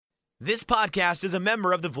This podcast is a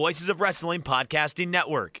member of the Voices of Wrestling Podcasting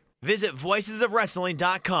Network. Visit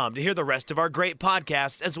voicesofwrestling.com to hear the rest of our great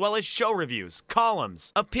podcasts, as well as show reviews,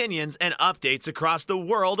 columns, opinions, and updates across the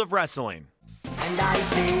world of wrestling. And I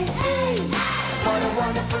say, hey, what a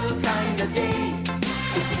wonderful kind of day.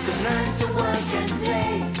 If you could learn to work and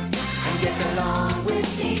play and get along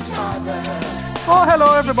with each other. Oh,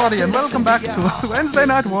 hello everybody, and welcome back to Wednesday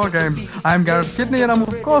Night War Games. I'm Gareth Kidney, and I'm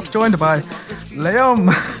of course joined by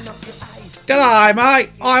Liam. G'day, mate.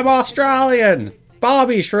 I'm Australian.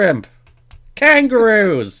 Barbie shrimp.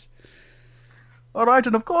 Kangaroos. Alright,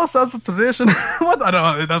 and of course, as a tradition... what? I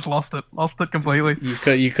don't know, that's lost it completely.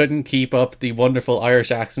 You couldn't keep up the wonderful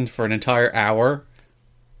Irish accent for an entire hour?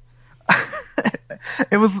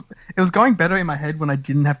 It was going better in my head when I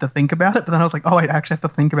didn't have to think about it, but then I was like, oh wait, I actually have to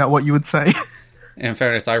think about what you would say. In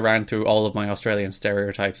fairness, I ran through all of my Australian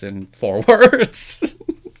stereotypes in 4 words.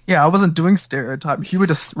 Yeah, I wasn't doing stereotypes. You were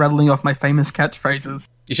just rattling off my famous catchphrases.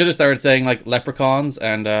 You should have started saying, like, leprechauns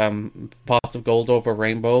and pots of gold over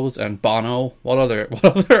rainbows and Bono. What other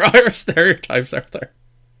Irish stereotypes are there?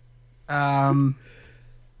 Can't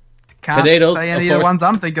Potatoes, say any of the ones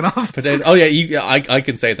I'm thinking of. Potatoes. Oh yeah, I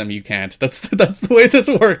can say them. You can't. That's the way this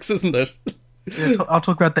works, isn't it? Yeah, I'll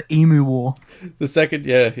talk about the Emu War. The second,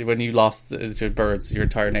 when you lost to birds, your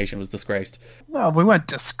entire nation was disgraced. Well, we weren't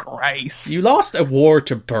disgraced. You lost a war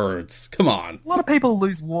to birds. Come on. A lot of people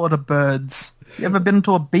lose war to birds. You ever been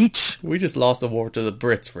to a beach? We just lost a war to the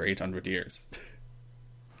Brits for 800 years.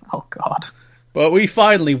 Oh, God. But we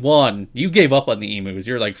finally won. You gave up on the emus.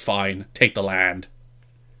 You're like, fine, take the land.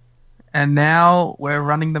 And now we're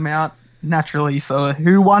running them out naturally, so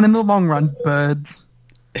who won in the long run? Birds.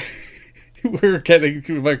 We're killing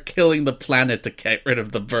the planet to get rid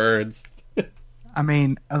of the birds. I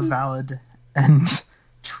mean, a valid and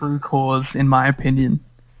true cause, in my opinion.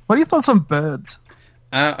 What are your thoughts on birds?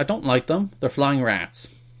 I don't like them. They're flying rats.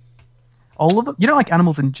 All of them? You don't like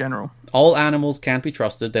animals in general? All animals can't be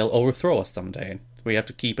trusted. They'll overthrow us someday. We have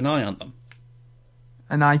to keep an eye on them.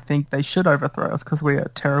 And I think they should overthrow us because we are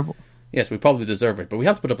terrible. Yes, we probably deserve it, but we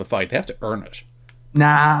have to put up a fight. They have to earn it.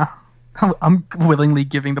 Nah. I'm willingly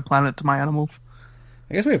giving the planet to my animals.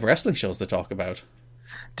 I guess we have wrestling shows to talk about.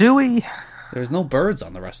 Do we? There's no birds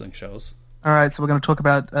on the wrestling shows. Alright, so we're going to talk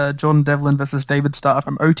about Jordan Devlin versus David Starr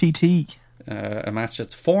from OTT. A match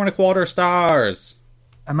that's 4.25 stars.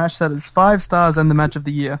 A match that is 5 stars and the match of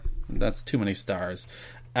the year. That's too many stars.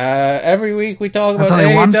 Every week we talk about There's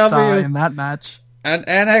only AEW 1 star in that match. And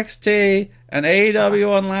NXT and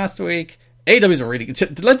AEW on last week. AEW's a really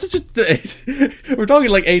good... Let's just... We're talking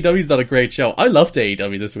like AEW's not a great show. I loved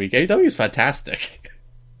AEW this week. AEW's fantastic.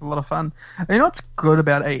 A lot of fun. You know what's good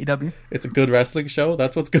about AEW? It's a good wrestling show.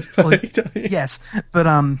 That's what's good about AEW. Yes, but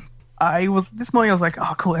this morning I was like,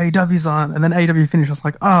 oh cool, AEW's on, and then AEW finished. I was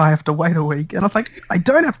like, oh, I have to wait a week, and I was like, I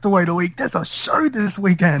don't have to wait a week. There's a show this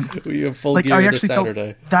weekend. We have full like, gear I this actually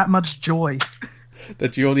Saturday. felt that much joy.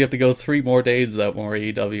 That you only have to go 3 more days without more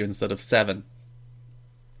AEW instead of 7.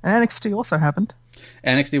 And NXT also happened.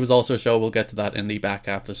 NXT was also a show. We'll get to that in the back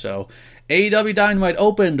half of the show. AEW Dynamite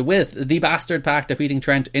opened with the Bastard Pack defeating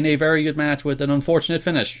Trent in a very good match with an unfortunate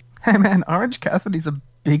finish. Hey man, Orange Cassidy's a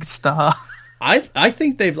big star. I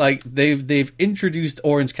think they've introduced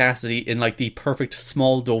Orange Cassidy in like the perfect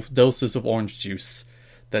small doses of orange juice.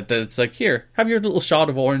 That it's like, here, have your little shot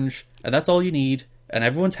of orange, and that's all you need, and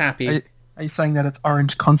everyone's happy. Are you saying that it's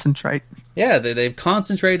orange concentrate? Yeah, they've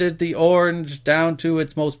concentrated the orange down to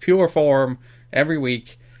its most pure form every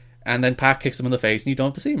week, and then Pac kicks him in the face, and you don't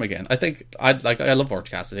have to see him again. I love Orange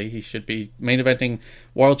Cassidy. He should be main eventing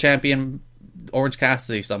World Champion Orange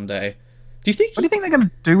Cassidy someday. What do you think they're going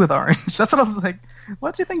to do with Orange? That's what I was like.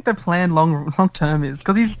 What do you think their plan long term is?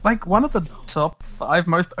 Because he's like one of the top 5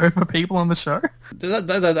 most over people on the show.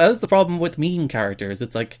 That is the problem with meme characters.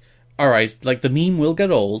 It's like, alright, like the meme will get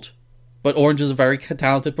old, but Orange is a very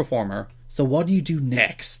talented performer. So what do you do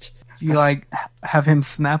next? Do you like have him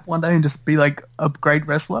snap one day and just be like a great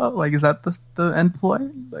wrestler? Like, is that the end play?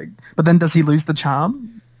 Like, but then does he lose the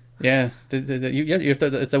charm? Yeah, you have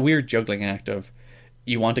to, it's a weird juggling act of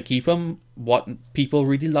you want to keep him what people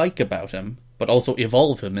really like about him, but also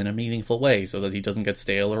evolve him in a meaningful way so that he doesn't get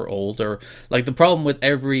stale or old. Or like the problem with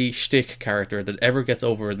every shtick character that ever gets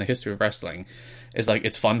over in the history of wrestling is like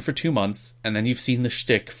it's fun for 2 months and then you've seen the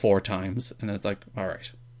shtick 4 times and then it's like, all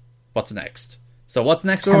right, what's next? So what's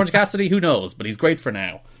next for Orange Cassidy? Who knows? But he's great for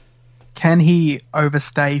now. Can he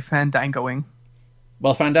overstay Fandangoing?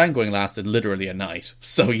 Well, Fandangoing lasted literally a night,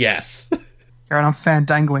 so yes. Garrett, I'm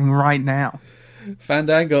Fandangoing right now.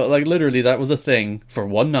 Fandango, like literally that was a thing for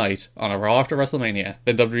one night on a Raw after WrestleMania.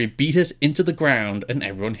 Then WWE beat it into the ground and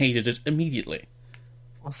everyone hated it immediately.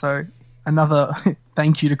 Also, another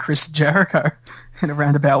thank you to Chris Jericho in a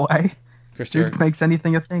roundabout way. Chris Dude Jericho, makes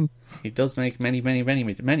anything a thing. he does make many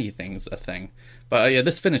things a thing. But yeah,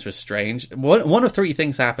 this finish was strange. One of three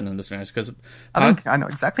things happened in this finish, because I think I know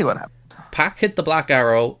exactly what happened. Pac hit the Black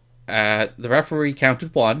Arrow. The referee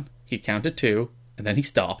counted 1, he counted 2, and then he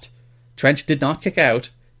stopped. Trent did not kick out.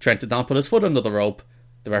 Trent did not put his foot under the rope.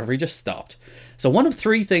 The referee just stopped. So one of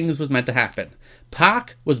three things was meant to happen.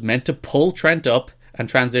 Pac was meant to pull Trent up and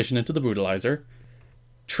transition into the Brutalizer.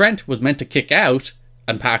 Trent was meant to kick out,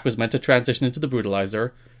 and Pac was meant to transition into the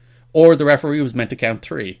Brutalizer. Or the referee was meant to count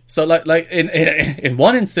 3. So like in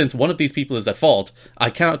one instance, one of these people is at fault. I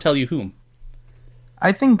cannot tell you whom.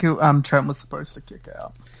 I think Trent was supposed to kick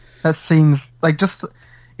out. That seems like just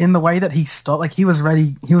in the way that he stopped. Like he was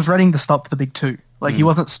ready to stop for the big 2. Like he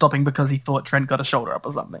wasn't stopping because he thought Trent got a shoulder up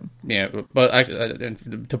or something. Yeah, but actually,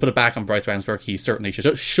 to put it back on Bryce Ramsberg, he certainly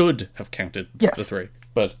should have counted the 3.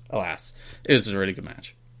 But alas, it was a really good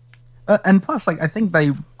match. And plus, like I think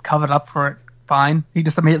they covered up for it fine. He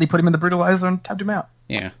just immediately put him in the Brutalizer and tapped him out.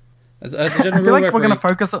 Yeah. As I feel like we're going to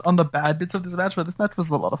focus on the bad bits of this match, but this match was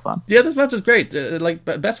a lot of fun. Yeah, this match is great. Like,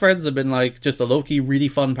 Best Friends have been like just a low-key, really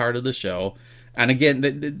fun part of the show. And again,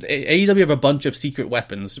 the AEW have a bunch of secret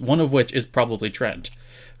weapons, one of which is probably Trent,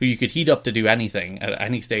 who you could heat up to do anything at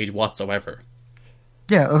any stage whatsoever.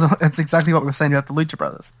 Yeah, it's exactly what we were saying about the Lucha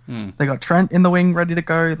Brothers. They got Trent in the wing ready to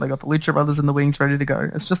go. They got the Lucha Brothers in the wings ready to go.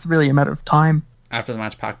 It's just really a matter of time. After the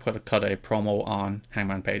match, Pac cut a promo on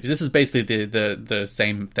Hangman Page. This is basically the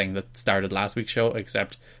same thing that started last week's show,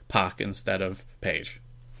 except Pac instead of Page.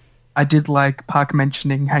 I did like Pac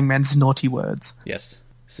mentioning Hangman's naughty words. Yes.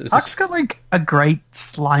 Pac's got like a great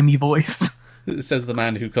slimy voice. Says the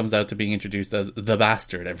man who comes out to being introduced as the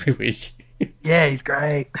Bastard every week. Yeah, he's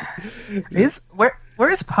great. Where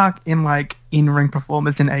is Pac in like in-ring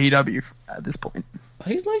performers in AEW at this point?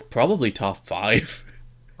 He's like probably top 5.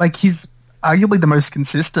 Like he's arguably the most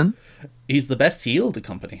consistent. He's the best heel the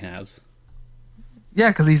company has. Yeah,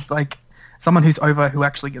 because he's like someone who's over who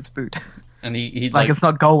actually gets booed. And he like it's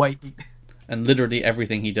not go away. And literally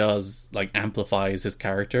everything he does like amplifies his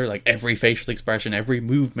character. Like every facial expression, every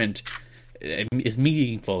movement is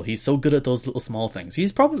meaningful. He's so good at those little small things.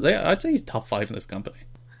 He's probably, I'd say he's top 5 in this company.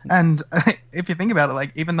 And if you think about it,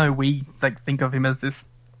 like even though we like think of him as this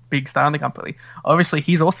big star in the company, obviously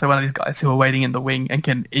he's also one of these guys who are waiting in the wing and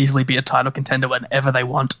can easily be a title contender whenever they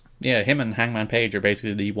want. Yeah, him and Hangman Page are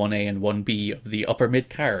basically the 1A and 1B of the upper mid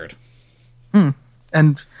card.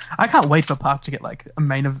 And I can't wait for Pac to get like a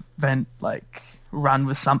main event like run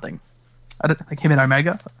with something. I don't like him and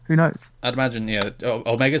Omega. Who knows? I'd imagine, yeah,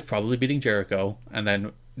 Omega's probably beating Jericho, and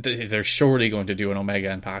then they're surely going to do an Omega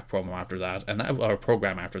and Pac promo after that, or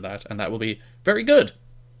program after that, and that will be very good.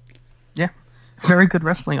 Yeah, very good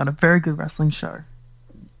wrestling on a very good wrestling show.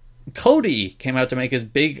 Cody came out to make his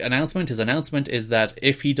big announcement. His announcement is that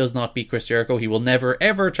if he does not beat Chris Jericho, he will never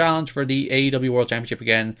ever challenge for the AEW World Championship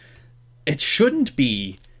again. It shouldn't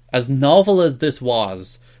be as novel as this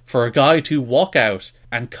was for a guy to walk out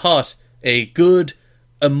and cut a good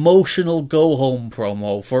emotional go-home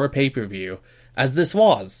promo for a pay-per-view as this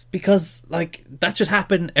was, because like that should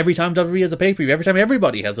happen every time WWE has a pay-per-view, every time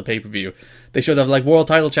everybody has a pay-per-view. They should have like world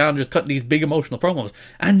title challengers cutting these big emotional promos,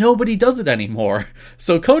 and nobody does it anymore.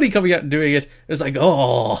 So Cody coming out and doing it is like,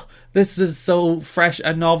 oh, this is so fresh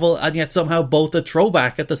and novel, and yet somehow both a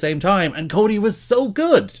throwback at the same time, and Cody was so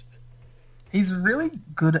good. He's really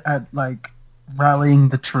good at like rallying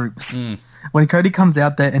the troops. When Cody comes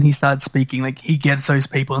out there and he starts speaking, like he gets those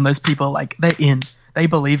people, and those people like they're in. They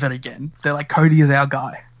believe it again. They're like, Cody is our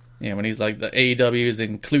guy. Yeah, when he's like, the AEW is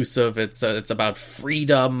inclusive. It's about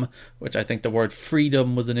freedom, which I think the word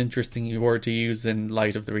freedom was an interesting word to use in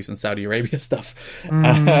light of the recent Saudi Arabia stuff.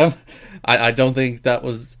 I don't think that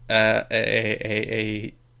was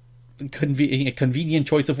a convenient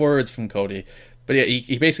choice of words from Cody. But yeah,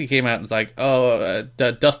 he basically came out and was like,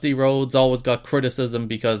 Dusty Rhodes always got criticism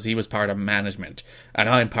because he was part of management, and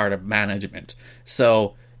I'm part of management.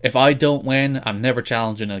 So if I don't win, I'm never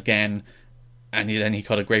challenging again. And then he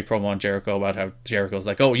cut a great promo on Jericho about how Jericho's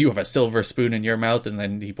like, oh, you have a silver spoon in your mouth. And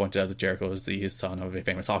then he pointed out that Jericho is the son of a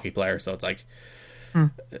famous hockey player. So it's like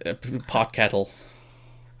pot kettle.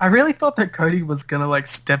 I really thought that Cody was going to like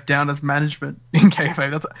step down as management in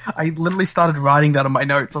kayfabe. I literally started writing that on my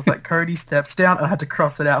notes. I was like, Cody steps down. I had to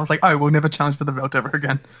cross it out. I was like, oh, we'll never challenge for the belt ever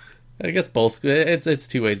again. I guess both. It's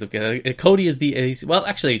two ways of getting it. Cody is well,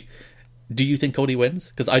 actually, do you think Cody wins?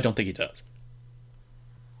 Because I don't think he does.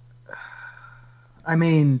 I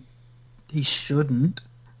mean, he shouldn't,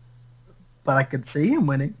 but I could see him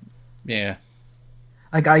winning. Yeah.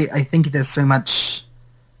 Like, I think there's so much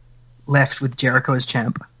left with Jericho as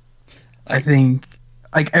champ. I think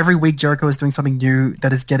like every week Jericho is doing something new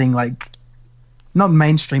that is getting like not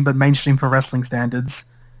mainstream, but mainstream for wrestling standards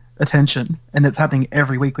attention, and it's happening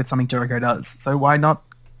every week with something Jericho does. So why not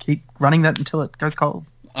keep running that until it goes cold?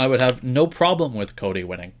 I would have no problem with Cody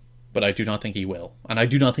winning, but I do not think he will, and I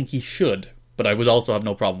do not think he should. But I would also have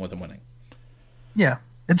no problem with him winning. Yeah,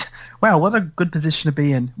 it's wow, what a good position to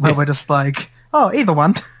be in. Where we're just like, oh, either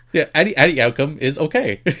one. Yeah, any outcome is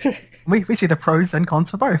okay. we see the pros and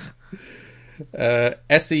cons for both.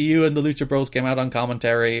 SCU and the Lucha Bros came out on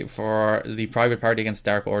commentary for the Private Party against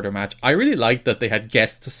Dark Order match. I really liked that they had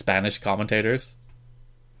guest Spanish commentators.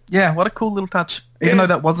 Yeah, what a cool little touch. Even though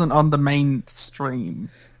that wasn't on the main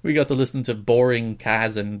stream. We got to listen to boring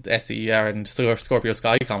Kaz and SCR and Scorpio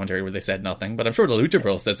Sky commentary where they said nothing, but I'm sure the Lucha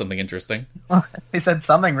Bros said something interesting. Oh, they said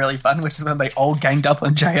something really fun, which is when they all ganged up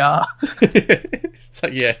on JR. It's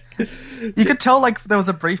like, yeah. You could tell, like, there was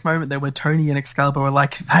a brief moment there where Tony and Excalibur were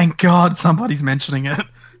like, thank God somebody's mentioning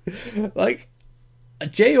it. Like,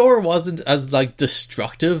 JR wasn't as, like,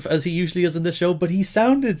 destructive as he usually is in this show, but he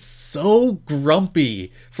sounded so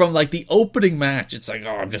grumpy from, like, the opening match. It's like, oh,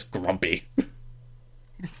 I'm just grumpy. He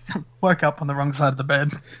just woke up on the wrong side of the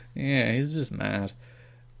bed. Yeah, he's just mad.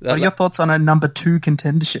 What are your thoughts on a number 2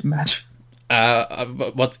 contendership match?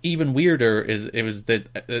 What's even weirder is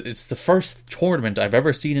it's the first tournament I've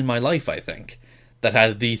ever seen in my life, I think, that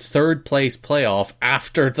had the third place playoff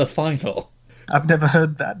after the final. I've never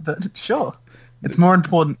heard that, but sure. It's more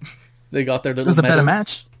important. They got their little It was a better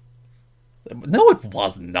medals. match. No, it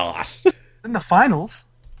was not. In the finals?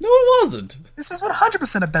 No, it wasn't. This was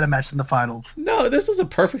 100% a better match than the finals. No, this was a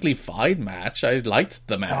perfectly fine match. I liked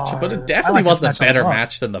the match, Oh, but it I definitely like this wasn't a match a better lot.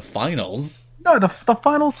 match than the finals. No, the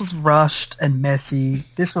finals was rushed and messy.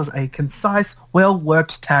 This was a concise,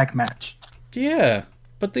 well-worked tag match. Yeah,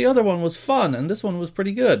 but the other one was fun, and this one was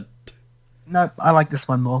pretty good. No, I like this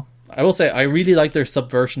one more. I will say, I really like their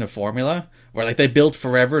subversion of formula, where like they built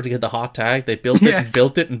forever to get the hot tag. They built it Yes. and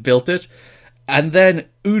built it and built it. And then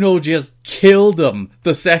Uno just killed him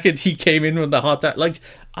the second he came in with the hot tag. Like,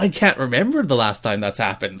 I can't remember the last time that's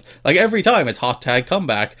happened. Like, every time it's hot tag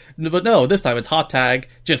comeback. But no, this time it's hot tag,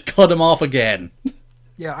 just cut him off again.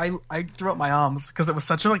 Yeah, I threw up my arms because it was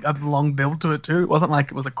such a long build to it too. It wasn't like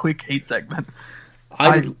it was a quick heat segment.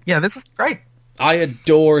 Yeah, this is great. I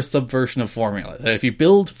adore subversion of formula. If you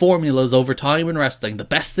build formulas over time in wrestling, the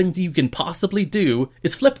best thing you can possibly do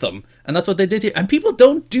is flip them. And that's what they did here. And people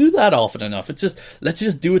don't do that often enough. It's just, let's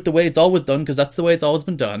just do it the way it's always done, because that's the way it's always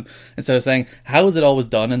been done. Instead of saying, how is it always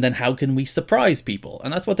done, and then how can we surprise people?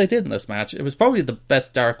 And that's what they did in this match. It was probably the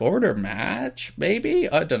best Dark Order match, maybe?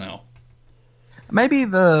 I don't know. Maybe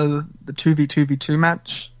the 2v2v2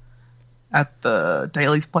 match at the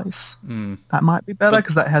Daly's place. That might be better,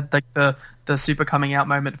 because that had like the super coming out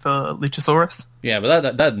moment for Luchasaurus. Yeah, but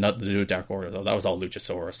that had nothing to do with Dark Order, though. That was all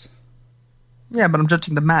Luchasaurus. Yeah, but I'm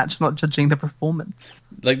judging the match, not judging the performance.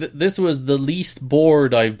 Like, this was the least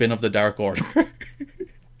bored I've been of the Dark Order.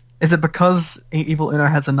 Is it because Evil Uno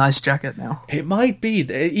has a nice jacket now? It might be.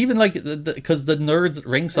 Even, like, because the nerds at It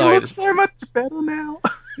ringside... looks so much better now.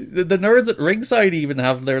 The nerds at ringside even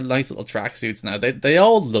have their nice little tracksuits now. They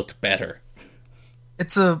all look better.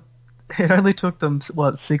 It only took them,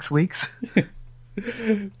 6 weeks?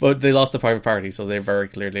 But they lost the Private Party, so they're very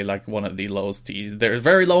clearly like one of the lowest. They're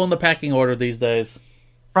very low on the pecking order these days.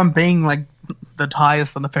 From being like the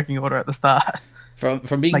highest on the pecking order at the start.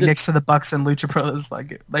 From being Like next to the Bucks and Lucha Brothers,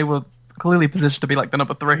 like they were clearly positioned to be like the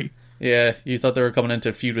number 3. Yeah, you thought they were coming into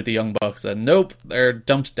a feud with the Young Bucks, and nope, they're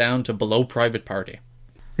dumped down to below Private Party.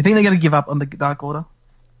 You think they're going to give up on the Dark Order?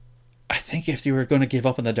 I think if you were going to give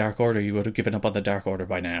up on the Dark Order, you would have given up on the Dark Order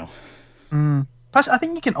by now. Plus, I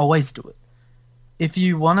think you can always do it. If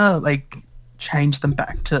you want to, like, change them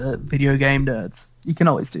back to video game nerds, you can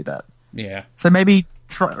always do that. Yeah. So maybe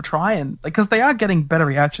try and... Because they are getting better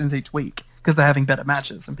reactions each week, because they're having better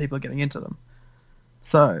matches and people are getting into them.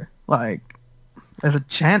 So, like, there's a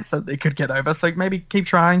chance that they could get over, so maybe keep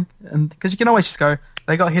trying. And because you can always just go,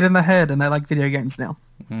 they got hit in the head and they like video games now.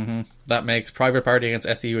 Mm-hmm. That makes Private Party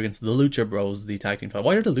against SEU against the Lucha Bros the tag team title.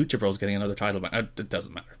 Why are the Lucha Bros getting another title match? It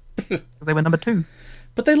doesn't matter. They were number 2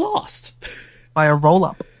 But they lost. by a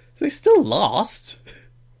roll-up They still lost.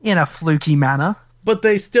 in a fluky manner. But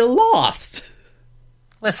they still lost.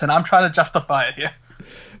 Listen, I'm trying to justify it here.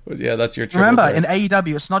 But yeah, that's your triple Remember, threat. in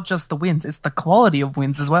AEW, it's not just the wins, it's the quality of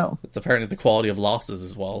wins as well. It's apparently the quality of losses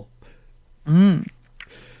as well.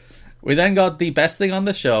 We then got the best thing on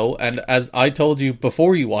the show, and as I told you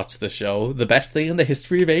before you watched the show, the best thing in the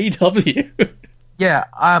history of AEW. Yeah,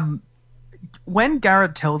 when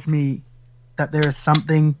Garrett tells me that there is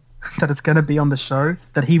something that it's going to be on the show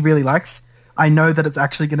that he really likes, I know that it's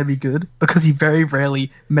actually going to be good because he very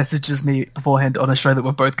rarely messages me beforehand on a show that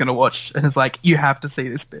we're both going to watch and is like, you have to see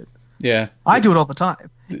this bit. Yeah. I do it all the time.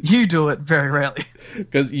 You do it very rarely.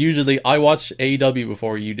 Because usually I watch AEW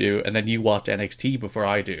before you do, and then you watch NXT before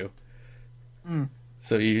I do.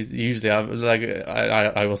 So usually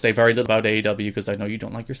I will say very little about AEW because I know you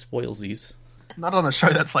don't like your spoilsies. Not on a show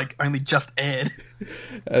that's like only just aired.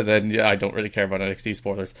 And then I don't really care about NXT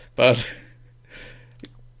spoilers, but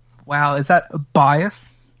wow, is that a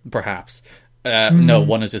bias? Perhaps. No,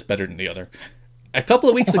 one is just better than the other. A couple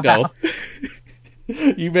of weeks ago,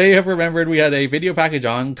 you may have remembered we had a video package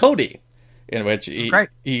on Cody, in which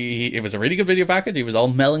it was a really good video package. He was all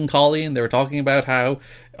melancholy, and they were talking about how,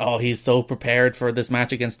 he's so prepared for this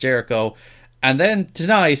match against Jericho. And then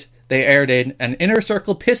tonight, they aired in an Inner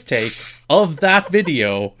Circle piss take of that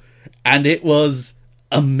video, and it was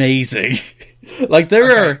amazing. Like,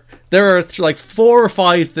 there are like 4 or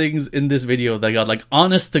 5 things in this video that got, like,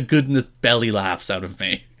 honest to goodness belly laughs out of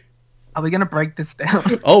me. Are we going to break this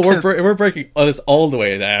down? Oh, we're breaking this all the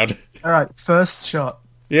way down. All right, first shot.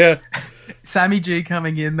 Yeah. Sammy G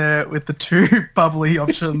coming in there with the 2 bubbly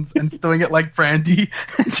options and doing it like Brandy.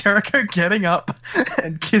 And Jericho getting up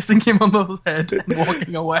and kissing him on the head and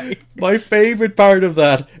walking away. My favourite part of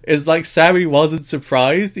that is, like, Sammy wasn't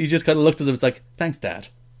surprised. He just kind of looked at him and was like, thanks, Dad.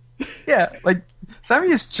 Yeah, like, Sammy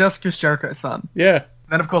is just Chris Jericho's son. Yeah.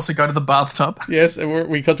 Then, of course, we go to the bathtub. Yes, and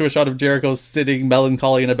we cut to a shot of Jericho sitting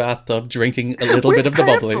melancholy in a bathtub, drinking a little bit of the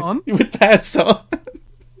bubbly. With pants on.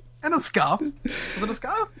 And a scarf. Was it a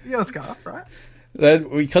scarf? Yeah, a scarf, right?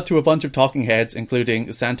 Then we cut to a bunch of talking heads,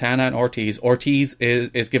 including Santana and Ortiz. Ortiz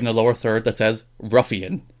is given a lower third that says,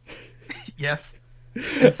 ruffian. Yes.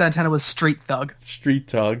 And Santana was street thug. Street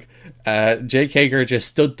thug. Jake Hager just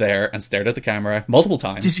stood there and stared at the camera multiple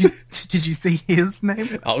times. Did you see his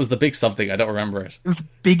name? Oh, it was the big something. I don't remember it. It was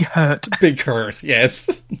Big Hurt. Big Hurt,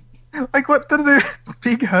 yes. Like, what did the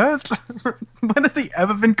Big Hurt? When has he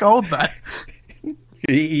ever been called that?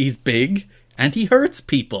 He's big and he hurts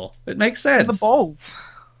people. It makes sense. The balls.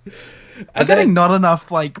 I'm getting not enough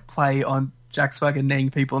like play on Jack Swagger kneeing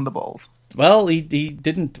people in the balls. Well, he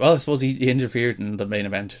didn't. Well, I suppose he interfered in the main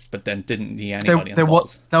event, but then didn't knee anybody in the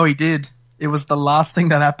balls. No, he did. It was the last thing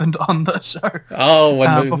that happened on the show.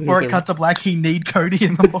 Oh, before it cut to black, he kneed Cody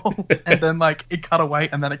in the balls, and then like it cut away,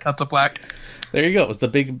 and then it cut to black. There you go. It was the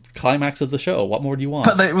big climax of the show. What more do you want?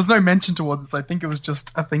 But there was no mention towards this. I think it was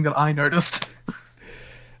just a thing that I noticed.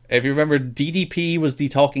 If you remember, DDP was the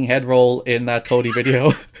talking head role in that Cody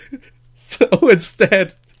video. So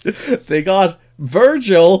instead, they got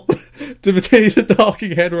Virgil to play the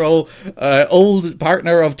talking head role. Old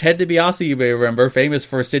partner of Ted DiBiase, you may remember, famous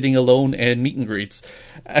for sitting alone in meet and greets.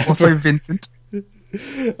 Also Vincent.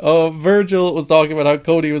 Virgil was talking about how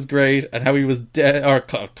Cody was great and how he was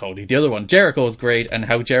Cody, the other one, Jericho was great and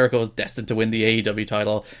how Jericho was destined to win the AEW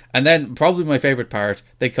title. And then, probably my favourite part,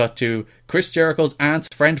 they cut to Chris Jericho's aunt's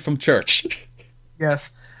friend from church.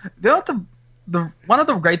 Yes. The one of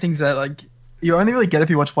the great things that like you only really get if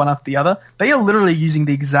you watch one after the other. They are literally using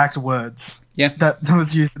the exact words that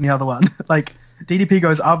was used in the other one. Like DDP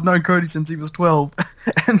goes, "I've known Cody since he was 12,"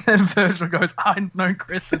 and then Virgil goes, "I've known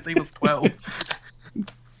Chris since he was 12."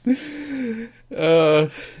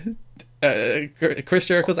 Chris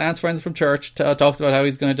Jericho's aunt's friends from church talks about how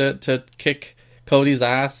he's going to kick Cody's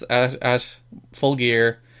ass at Full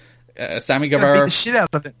Gear. Sammy Guevara beat the shit out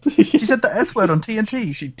of it. She said the S word on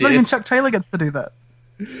TNT. She did. Not even Chuck Taylor gets to do that.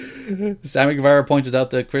 Sammy Guevara pointed out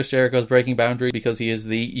that Chris Jericho is breaking boundaries because he is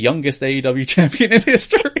the youngest AEW champion in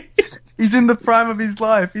history. He's in the prime of his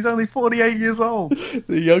life. He's only 48 years old.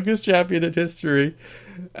 The youngest champion in history.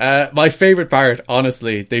 My favourite part,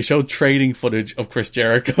 honestly, they showed training footage of Chris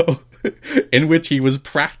Jericho in which he was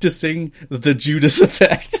practicing the Judas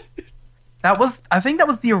Effect. I think that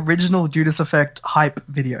was the original Judas Effect hype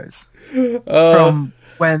videos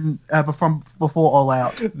from before All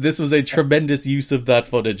Out. This was a tremendous use of that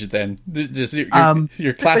footage. Then, just your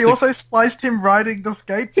classic. They also spliced him riding the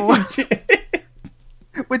skateboard,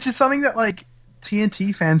 which is something that like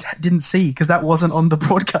TNT fans didn't see because that wasn't on the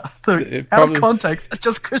broadcast. So out of context, it's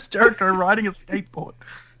just Chris Jericho riding a skateboard.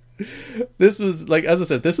 This was like, as I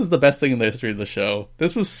said, this is the best thing in the history of the show.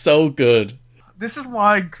 This was so good. This is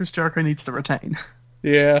why Chris Jericho needs to retain.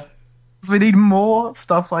 Yeah. Because we need more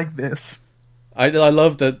stuff like this. I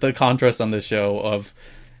love the contrast on this show of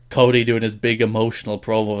Cody doing his big emotional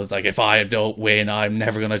promo. It's like, if I don't win, I'm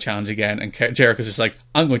never going to challenge again. And Jericho's just like,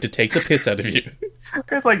 I'm going to take the piss out of you.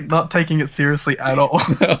 It's like not taking it seriously at all.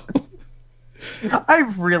 No. I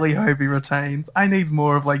really hope he retains. I need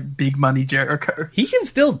more of like big money Jericho. He can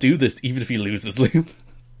still do this even if he loses, Liam.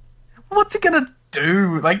 What's he gonna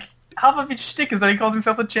do? Like, half of his shtick is that he calls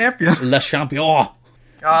himself the champion. Le Champion.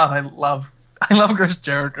 God, I love Chris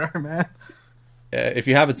Jericho, man. If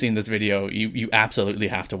you haven't seen this video, you absolutely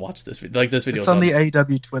have to watch this video. Like, this video, It's on the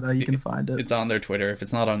AEW Twitter. You can find it. It's on their Twitter. If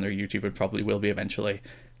it's not on their YouTube, it probably will be eventually.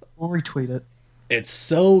 We'll retweet it. It's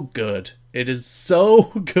so good. It is so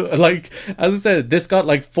good. Like, as I said, this got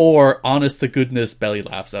like 4 honest to goodness belly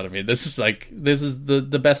laughs out of me. This is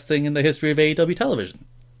the best thing in the history of AEW television.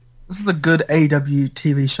 This is a good AEW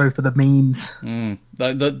TV show for the memes.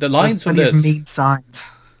 The lines from this, meme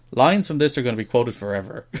signs. Lines from this are going to be quoted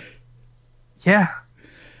forever. Yeah.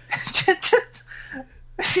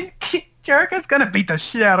 Jericho's going to beat the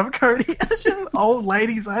shit out of Cody. It's just an old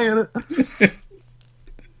lady saying it.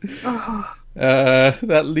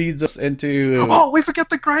 That leads us into... Oh, we forget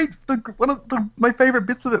one of my favorite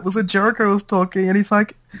bits of it was when Jericho was talking, and he's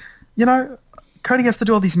like, Cody has to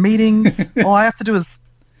do all these meetings. All I have to do is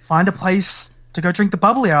find a place to go drink the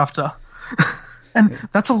bubbly after. And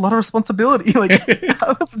that's a lot of responsibility. Like,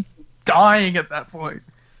 I was dying at that point.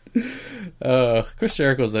 Chris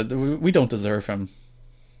Jericho's we don't deserve him.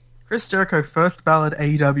 Chris Jericho, first ballot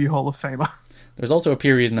AEW Hall of Famer. There's also a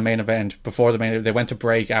period in the main event before the main event. They went to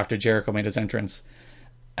break after Jericho made his entrance,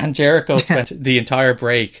 and Jericho spent the entire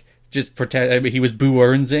break just he was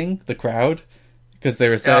boo-ernsing the crowd because they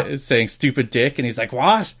were saying stupid dick, and he's like,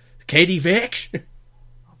 what? Katie Vick?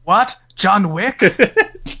 What? John Wick?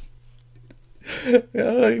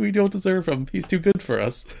 We don't deserve him. He's too good for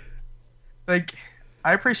us. Like,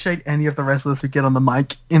 I appreciate any of the wrestlers who get on the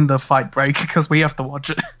mic in the fight break because we have to watch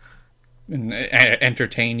it. And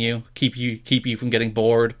entertain you, keep you from getting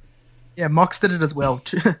bored. Yeah, Mox did it as well.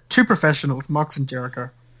 Two professionals, Mox and Jericho.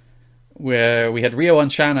 Where we had Ryo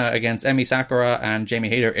and Shanna against Emi Sakura and Jamie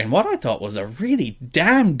Hayter in what I thought was a really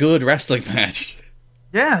damn good wrestling match.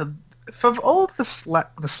 Yeah, for all the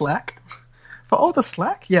slack,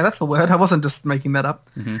 yeah, that's the word. I wasn't just making that up.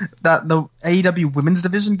 Mm-hmm. That the AEW women's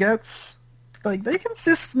division gets, like, they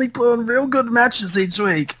consistently put on real good matches each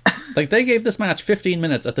week. Like, they gave this match 15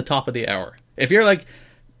 minutes at the top of the hour. If you're like,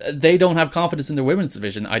 they don't have confidence in their women's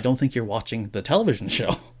division, I don't think you're watching the television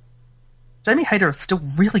show. Jamie Hayter is still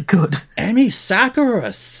really good. Emi Sakura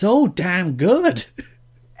is so damn good.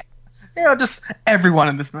 Yeah, just everyone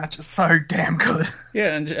in this match is so damn good.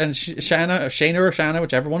 Yeah, and Shayna or Shanna,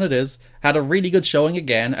 whichever one it is, had a really good showing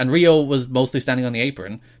again, and Ryo was mostly standing on the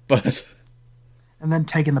apron, but... And then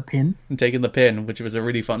taking the pin. Which was a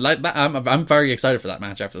really fun... I'm very excited for that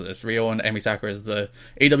match after this. Ryo and Emi Sakura is the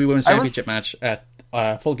AEW Women's Championship match at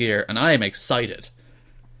Full Gear, and I am excited.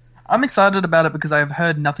 I'm excited about it because I have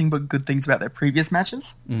heard nothing but good things about their previous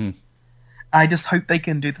matches. Mm-hmm. I just hope they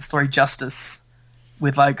can do the story justice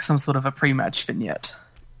with, like, some sort of a pre-match vignette.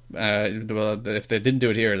 Well, if they didn't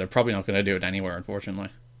do it here, they're probably not going to do it anywhere, unfortunately.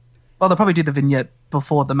 Well, they'll probably do the vignette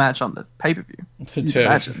before the match on the pay-per-view.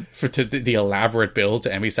 For the elaborate build to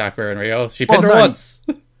Emi Sakura and Ryo. She pinned her once.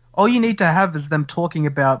 All you need to have is them talking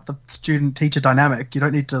about the student-teacher dynamic. You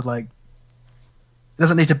don't need to, like... It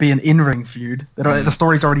doesn't need to be an in-ring feud. The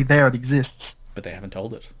story's already there. It exists. But they haven't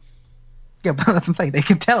told it. Yeah, but that's what I'm saying. They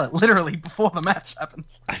can tell it literally before the match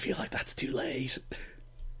happens. I feel like that's too late.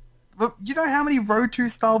 But you know how many Road to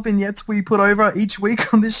style vignettes we put over each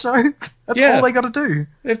week on this show? That's all they got to do.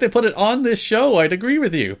 If they put it on this show, I'd agree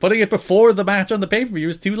with you. Putting it before the match on the pay-per-view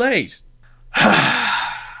is too late.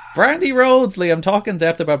 Brandy Rhodes, Lee. I'm talking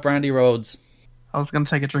depth about Brandy Rhodes. I was going to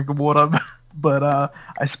take a drink of water, but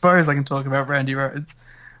I suppose I can talk about Brandy Rhodes.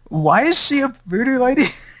 Why is she a voodoo lady?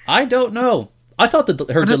 I don't know. I thought that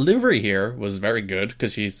her delivery here was very good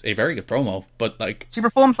because she's a very good promo, but like... She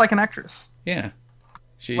performs like an actress. Yeah.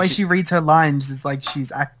 The way she reads her lines is like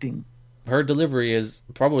she's acting. Her delivery is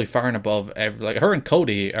probably far and above like her and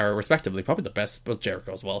Cody are respectively probably the best, but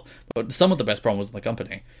Jericho as well, but some of the best promos in the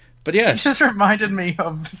company. But yeah, it just reminded me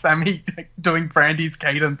of Sammy doing Brandy's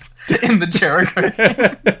cadence in the Jericho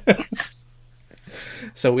thing.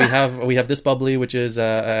 So we have this bubbly, which is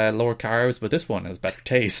lower carbs, but this one has better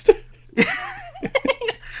taste.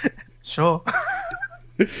 Sure.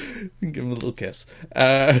 Give him a little kiss.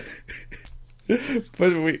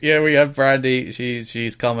 But we have Brandy.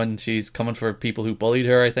 She's coming for people who bullied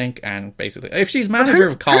her, I think, and basically, if she's manager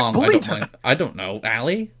of Kong, I don't mind. I don't know.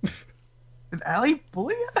 Allie? Did Allie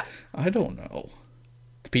bully her? I don't know.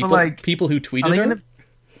 People who tweeted her.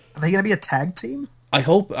 Are they gonna be a tag team?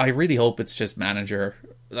 I really hope it's just manager.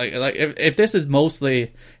 Like if this is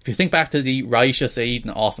mostly, if you think back to the Raisha Saeed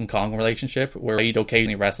and Awesome Kong relationship, where Saeed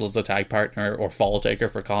occasionally wrestles a tag partner or fall taker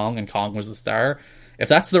for Kong, and Kong was the star. If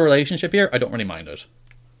that's the relationship here, I don't really mind it.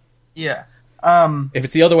 Yeah. If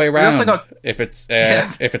it's the other way around, also got- if it's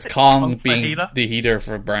Kong Kong's the being heater. the heater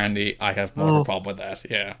for Brandy, I have more of a problem with that.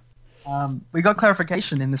 Yeah. We got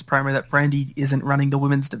clarification in this promo that Brandy isn't running the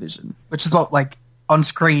women's division, which is what, like, on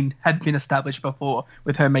screen had been established before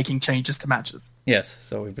with her making changes to matches. Yes,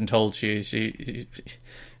 so we've been told she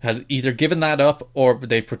has either given that up or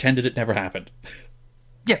they pretended it never happened.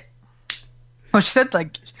 Yeah. Well, she said,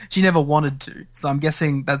 like, she never wanted to, so I'm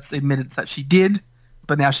guessing that's admittance that she did,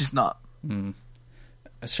 but now she's not.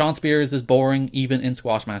 Sean Spears is boring even in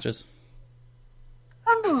squash matches.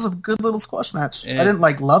 And it was a good little squash match. Yeah. I didn't,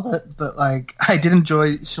 like, love it, but, like, I did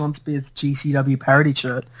enjoy Sean Spears' GCW parody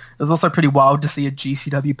shirt. It was also pretty wild to see a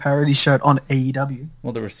GCW parody shirt on AEW.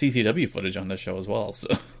 Well, there was CCW footage on this show as well, so...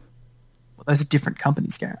 Well, those are different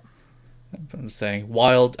companies, Garrett. I'm saying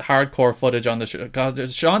wild, hardcore footage on the show. God,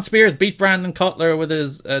 Sean Spears beat Brandon Cutler with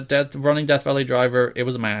his running Death Valley driver. It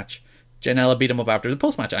was a match. Janela beat him up after. The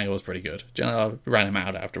post-match angle was pretty good. Janela ran him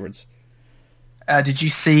out afterwards. Did you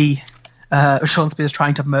see Sean Spears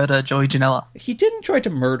trying to murder Joey Janela? He didn't try to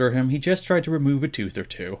murder him. He just tried to remove a tooth or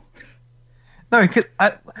two. No,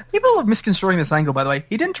 people are misconstruing this angle, by the way.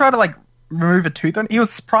 He didn't try to, like, remove a tooth. He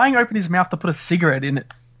was prying open his mouth to put a cigarette in it.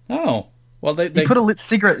 Oh. Well, they He put a lit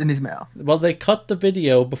cigarette in his mouth. Well, they cut the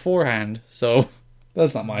video beforehand, so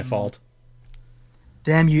that's not my fault.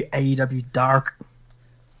 Damn you, AEW Dark.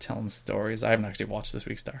 Telling stories. I haven't actually watched this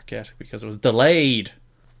week's Dark yet because it was delayed.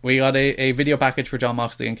 We got a video package for Jon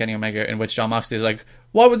Moxley and Kenny Omega in which Jon Moxley is like,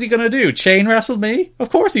 what was he going to do? Chain wrestle me? Of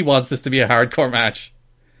course he wants this to be a hardcore match.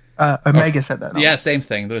 Omega said that. Yeah, same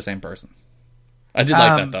thing. They're the same person. I did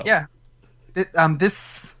like that, though. Yeah.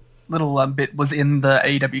 This little bit was in the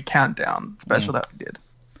AEW Countdown special that we did.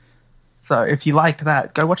 So if you liked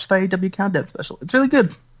that, go watch the AEW Countdown special. It's really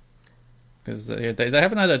good. Because they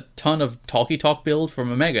haven't had a ton of talky talk build from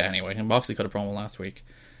Omega anyway, and Moxley cut a promo last week.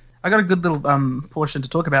 I got a good little portion to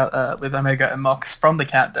talk about with Omega and Mox from the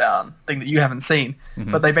Countdown thing that you haven't seen.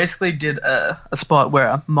 But they basically did a spot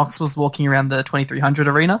where Mox was walking around the 2300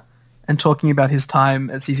 arena and talking about his time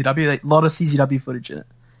at CCW. A lot of CCW footage in it.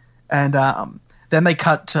 And then they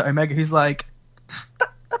cut to Omega, who's like,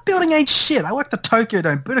 that building ain't shit. I worked the Tokyo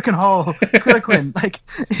Dome, Budokan Hall, Korakuen. Like,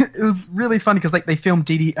 it was really funny because they filmed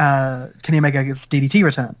Kenny Omega's DDT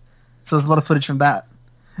return. So there's a lot of footage from that.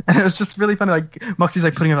 And it was just really funny. Like, Moxie's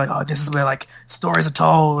like putting it like, oh, this is where like stories are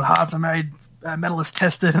told, hearts are made, metal is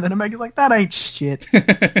tested. And then Omega's like, that ain't shit.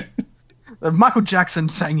 Michael Jackson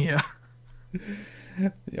sang here.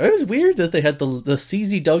 It was weird that they had the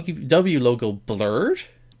CZW logo blurred.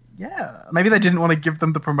 Yeah, maybe they didn't want to give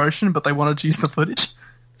them the promotion, but they wanted to use the footage.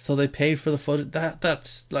 So they paid for the footage.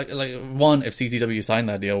 That's like one, if CZW signed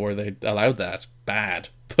that deal where they allowed that, bad.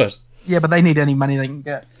 But yeah, but they need any money they can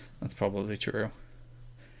get. That's probably true.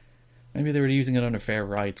 Maybe they were using it under fair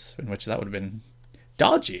rights, in which that would have been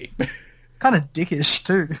dodgy. Kind of dickish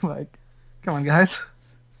too. Like, come on, guys.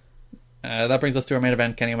 That brings us to our main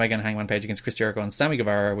event: Kenny Omega and Hangman Page against Chris Jericho and Sammy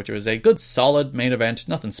Guevara, which was a good, solid main event.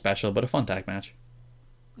 Nothing special, but a fun tag match.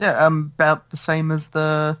 Yeah, about the same as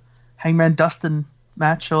the Hangman Dustin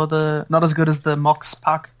match, or not as good as the Mox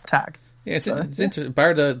Pac tag. Yeah, it's interesting.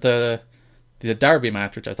 Bar the Derby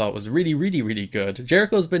match, which I thought was really, really, really good.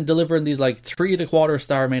 Jericho's been delivering these like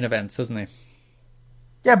 3.25-star main events, hasn't he?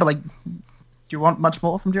 Yeah, but like, do you want much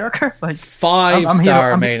more from Jericho? Like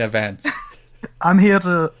 5-star main events. I'm here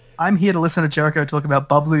to listen to Jericho talk about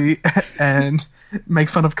Bubbly and make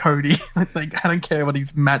fun of Cody. Like, I don't care what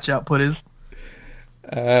his match output is.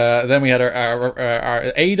 Then we had our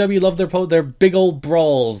AEW love their big old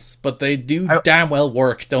brawls, but they do damn well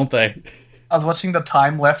work, don't they? I was watching the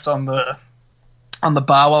time left on the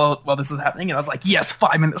bar while this was happening, and I was like, yes,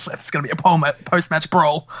 5 minutes left. It's going to be a post-match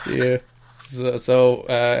brawl. Yeah. So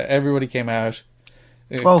everybody came out.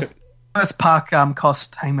 Well, first Pac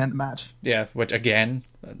cost Hangman the match. Yeah, which again,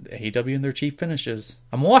 AEW and their cheap finishes.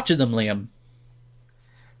 I'm watching them, Liam.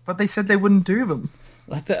 But they said they wouldn't do them.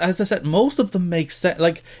 As I said, most of them make sense.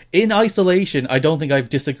 Like, in isolation, I don't think I've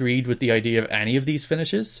disagreed with the idea of any of these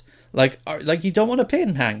finishes. Like you don't want to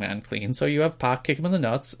pin Hangman clean, so you have Pac kick him in the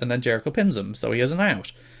nuts, and then Jericho pins him, so he has an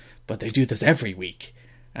out. But they do this every week,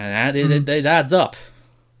 and it adds up.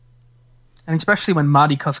 And especially when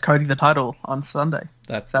Marty cost Cody the title on Sunday.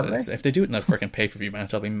 Saturday. If they do it in a freaking pay-per-view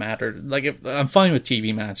match, I'll be mad. Or, like, if I'm fine with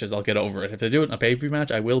TV matches, I'll get over it. If they do it in a pay-per-view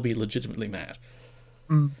match, I will be legitimately mad.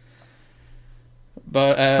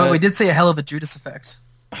 But we did see a hell of a Judas effect.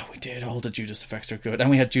 Oh, we did. All the Judas effects are good. And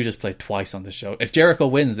we had Judas played twice on this show. If Jericho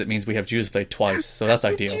wins, it means we have Judas played twice. So that's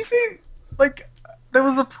ideal. Did you see, like, there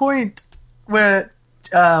was a point where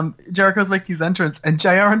Jericho's making his entrance, and JR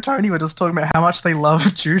and Tony were just talking about how much they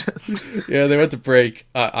love Judas. Yeah, they went to break.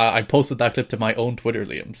 I posted that clip to my own Twitter,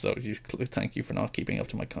 Liam, so thank you for not keeping up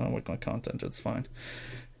to my content. It's fine.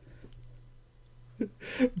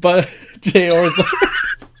 But JR's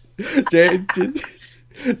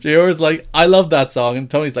JR's like, I love that song, and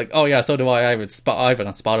Tony's like, oh yeah, so do I. I have it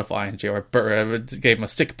on Spotify, and JR gave him a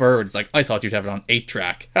sick bird. It's like, I thought you'd have it on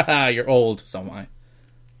 8-track. Haha, you're old, so am I. I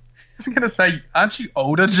was going to say, aren't you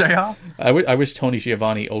older, JR? I wish Tony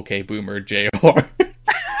Schiavone, okay, boomer, JR.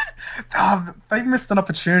 They missed an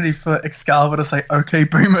opportunity for Excalibur to say, okay,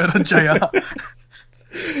 boomer to JR.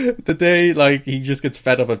 The day, like, he just gets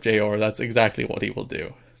fed up of JR, that's exactly what he will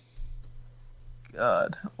do.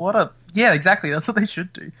 God, yeah, exactly. That's what they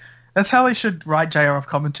should do. That's how they should write JR off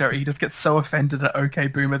commentary. He just gets so offended at OK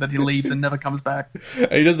Boomer that he leaves and never comes back.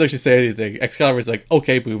 And he doesn't actually say anything. Excalibur's like,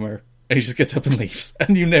 okay, Boomer, and he just gets up and leaves,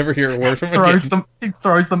 and you never hear a word from him again. He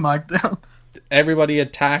throws the mic down. Everybody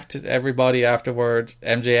attacked everybody afterward.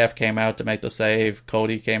 MJF came out to make the save.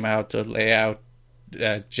 Cody came out to lay out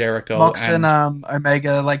Jericho. Mox and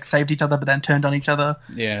Omega saved each other, but then turned on each other.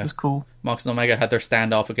 Yeah, it was cool. Mox and Omega had their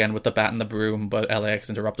standoff again with the bat and the broom, but LAX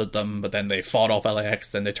interrupted them. But then they fought off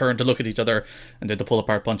LAX. Then they turned to look at each other and did the pull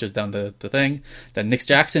apart punches down the thing. Then Nick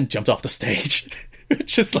Jackson jumped off the stage.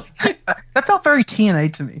 Just that felt very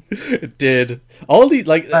TNA to me. It did. All these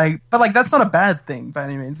but that's not a bad thing by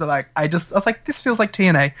any means. But I was like, this feels like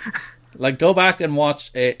TNA. Go back and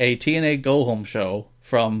watch a TNA Go Home show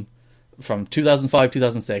from 2005,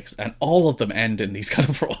 2006, and all of them end in these kind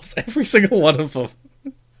of roles. Every single one of them.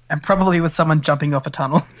 And probably with someone jumping off a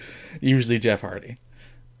tunnel. Usually Jeff Hardy.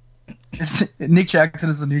 Nick Jackson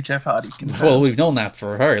is the new Jeff Hardy. Confirmed. Well, we've known that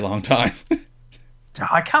for a very long time.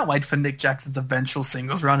 I can't wait for Nick Jackson's eventual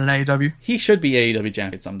singles run in AEW. He should be AEW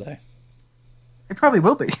champion someday. He probably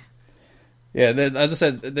will be. Yeah, as I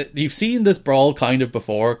said, you've seen this brawl kind of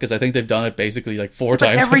before, because I think they've done it basically 4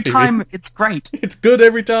 times. Every time, it's great. It's good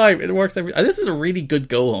every time. It works every. This is a really good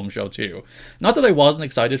go-home show too. Not that I wasn't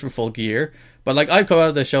excited for Full Gear, but I've come out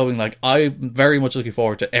of the show being I'm very much looking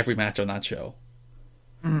forward to every match on that show.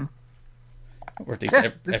 Mm. Or at least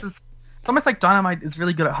it's almost like Dynamite is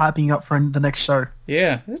really good at hyping you up for the next show.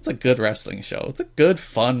 Yeah, it's a good wrestling show. It's a good,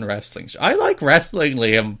 fun wrestling show. I like wrestling,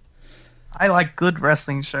 Liam. I like good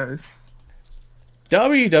wrestling shows.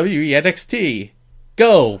 WWE NXT.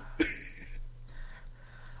 Go!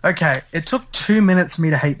 Okay, it took 2 minutes for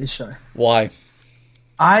me to hate this show. Why?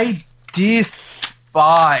 I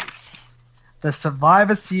despise the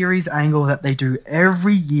Survivor Series angle that they do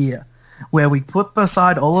every year, where we put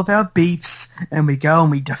beside all of our beefs and we go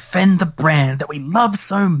and we defend the brand that we love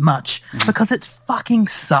so much, because it fucking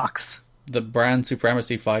sucks. The brand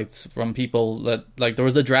supremacy fights from people that, there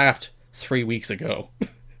was a draft 3 weeks ago.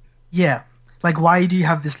 Yeah. Why do you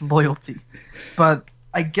have this loyalty? But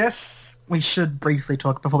I guess we should briefly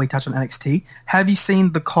talk before we touch on NXT. Have you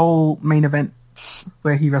seen the Cole main events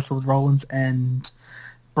where he wrestled Rollins and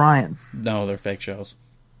Bryan? No, they're fake shows.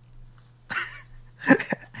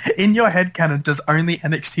 In your headcanon, does only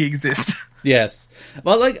NXT exist? Yes.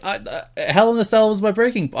 Well, Hell in a Cell was my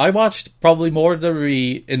breaking. I watched probably more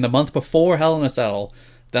WWE in the month before Hell in a Cell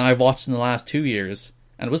than I've watched in the last 2 years,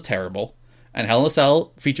 and it was terrible. And Hell in a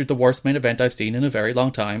Cell featured the worst main event I've seen in a very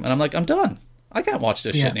long time, and I'm I'm done. I can't watch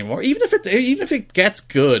this shit anymore. Even if it gets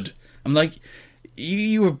good, I'm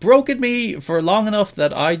you have broken me for long enough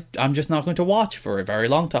that I'm just not going to watch for a very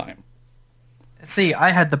long time. See, I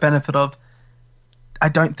had the benefit of I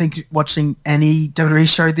don't think watching any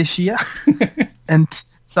WWE show this year, and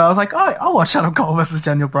so I was like, oh, I'll watch Adam Cole versus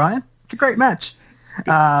Daniel Bryan. It's a great match.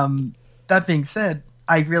 That being said,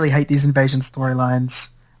 I really hate these invasion storylines,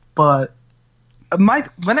 but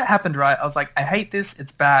when it happened, right, I was like, I hate this,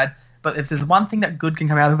 it's bad, but if there's one thing that good can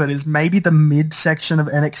come out of it is maybe the mid-section of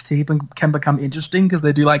NXT can become interesting, because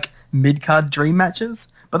they do, mid-card dream matches,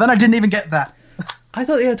 but then I didn't even get that. I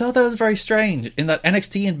thought that was very strange, in that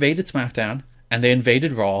NXT invaded SmackDown, and they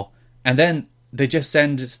invaded Raw, and then they just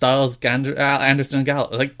send Styles, Anderson, and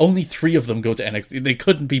Gallows. Only 3 of them go to NXT. They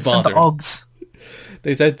couldn't be bothered. The OGs.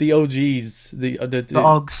 They said the OGs, the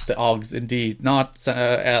OGs, the OGs, indeed, not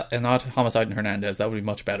Homicide and Hernandez. That would be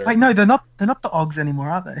much better. Wait, no, they're not the OGs anymore,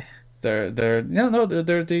 are they? They're the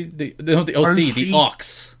OC, the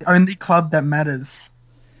Ox, the only club that matters.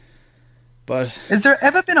 But has there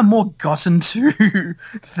ever been a more gotten to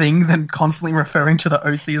thing than constantly referring to the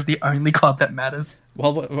OC as the only club that matters?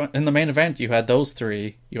 Well, in the main event, you had those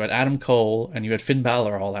 3. You had Adam Cole and you had Finn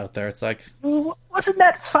Balor all out there. It's wasn't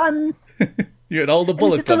that fun? You had all the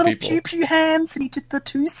Bullet Club people. He did the little pew-pew hands, and he did the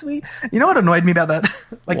too sweet. You know what annoyed me about that?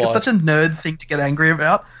 It's such a nerd thing to get angry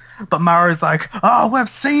about. But Maro's like, oh, we've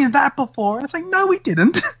seen that before. And it's like, no, we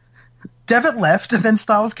didn't. Devitt left, and then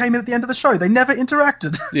Styles came in at the end of the show. They never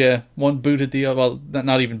interacted. Yeah, one booted the other. Well,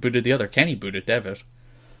 not even booted the other. Kenny booted Devitt.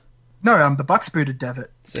 No, the Bucks booted Devitt.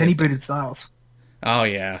 Kenny booted Styles. Oh,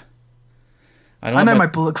 yeah. I know my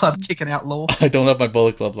Bullet Club kicking out lore. I don't have my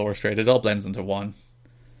Bullet Club lore straight. It all blends into one.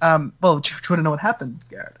 Well, do you want to know what happened,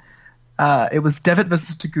 Garrett? It was Devitt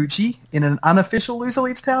versus Taguchi in an unofficial Loser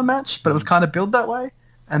Leaves Town match, but it was kind of billed that way.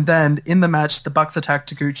 And then in the match, the Bucks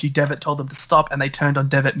attacked Taguchi. Devitt told them to stop, and they turned on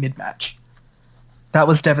Devitt mid-match. That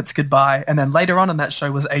was Devitt's goodbye. And then later on in that show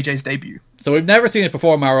was AJ's debut. So we've never seen it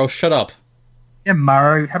before, Maro. Shut up. Yeah,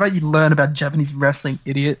 Maro, how about you learn about Japanese wrestling,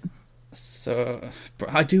 idiot? So,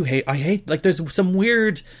 I hate, like, there's some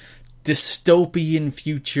weird dystopian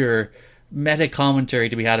future meta commentary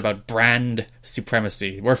to be had about brand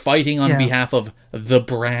supremacy. We're fighting on behalf of the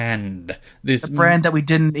brand. The brand that we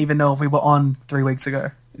didn't even know if we were on 3 weeks ago.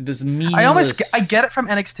 This meaningless... I get it from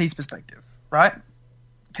NXT's perspective, right?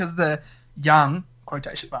 Because the young,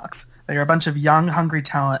 quotation marks, they are a bunch of young, hungry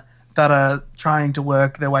talent that are trying to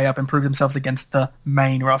work their way up and prove themselves against the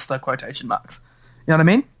main roster, quotation marks. You know what I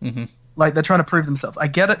mean? Mm-hmm. Like, they're trying to prove themselves. I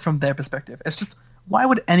get it from their perspective. It's just, why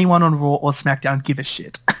would anyone on Raw or SmackDown give a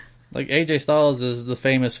shit? Like, AJ Styles is the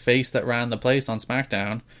famous face that ran the place on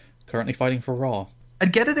SmackDown, currently fighting for Raw.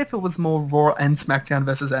 I'd get it if it was more Raw and SmackDown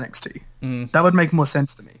versus NXT. That would make more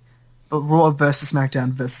sense to me. But Raw versus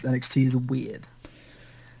SmackDown versus NXT is weird.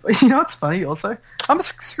 You know what's funny also? I'm going to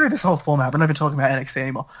screw this whole format. We're not even talking about NXT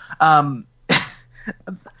anymore.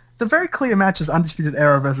 The very clear match is Undisputed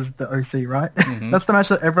Era versus the OC, right? Mm-hmm. That's the match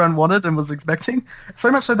that everyone wanted and was expecting.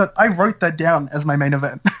 So much so that I wrote that down as my main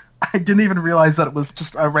event. I didn't even realize that it was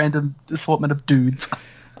just a random assortment of dudes.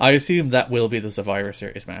 I assume that will be the Survivor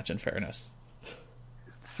Series match, in fairness.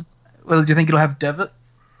 Well, do you think it'll have Devitt?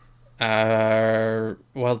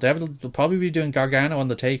 Well, Devitt will probably be doing Gargano on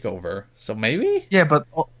the takeover, so maybe? Yeah, but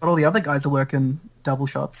all the other guys are working double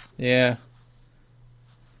shots. Yeah.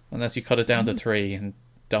 Unless you cut it down to 3 and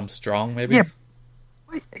dump Strong, maybe?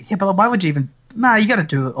 Yeah, but why would you even... Nah, you gotta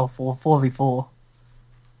do it all 4v4.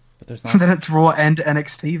 But there's not... And then it's Raw and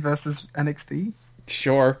NXT versus NXT?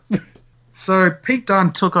 Sure. So, Pete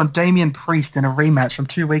Dunne took on Damian Priest in a rematch from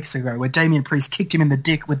 2 weeks ago, where Damian Priest kicked him in the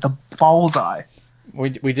dick with the bullseye.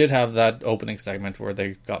 We did have that opening segment where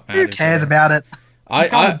they got mad. Who cares about it? I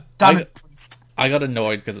got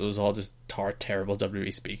annoyed because it was all just terrible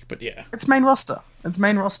WWE speak, but yeah. It's main roster. It's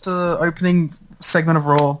main roster opening segment of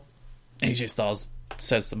Raw. AJ Styles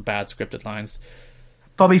says some bad scripted lines.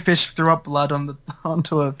 Bobby Fish threw up blood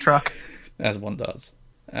onto a truck. As one does.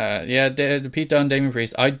 Pete Dunne, Damian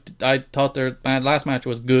Priest. I thought their last match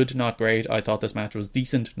was good, not great. I thought this match was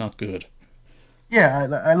decent, not good.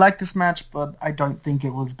 Yeah, I like this match, but I don't think it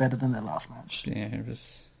was better than their last match. Yeah, it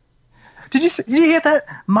was... Did you hear that?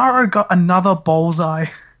 Maro got another bullseye.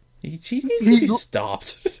 He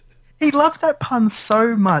stopped. He loved that pun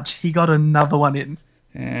so much, he got another one in.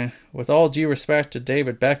 Yeah, with all due respect to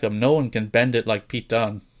David Beckham, no one can bend it like Pete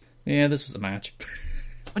Dunne. Yeah, this was a match.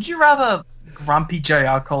 Would you rather Grumpy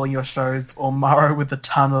JR calling your shows or Maro with a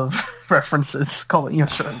ton of references calling your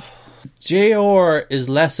shows? JR is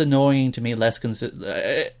less annoying to me, less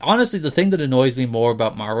honestly, the thing that annoys me more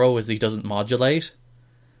about Maro is he doesn't modulate.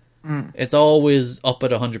 It's always up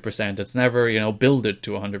at 100%. It's never, build it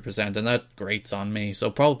to 100%, and that grates on me.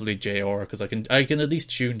 So probably JR, because I can at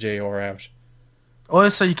least tune JR out. Or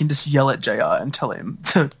so you can just yell at JR and tell him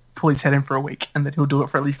to pull his head in for a week, and then he'll do it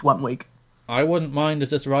for at least 1 week. I wouldn't mind if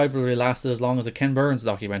this rivalry lasted as long as a Ken Burns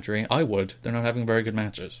documentary. I would. They're not having very good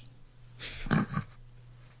matches.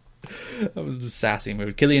 That was a sassy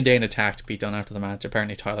mood. Killian Dane attacked Pete Dunne after the match.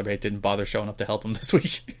 Apparently Tyler Bate didn't bother showing up to help him this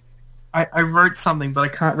week. I wrote something, but I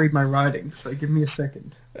can't read my writing, so give me a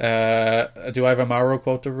second. Do I have a Maro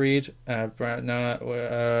quote to read? Okay,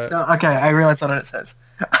 I realize what it says.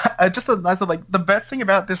 The best thing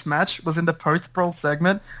about this match was in the post-brawl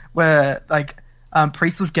segment where,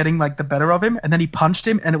 Priest was getting, the better of him, and then he punched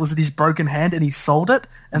him, and it was with his broken hand, and he sold it,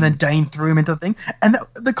 and then Dane threw him into the thing, and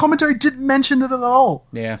the commentary didn't mention it at all.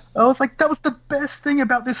 Yeah. I was like, that was the best thing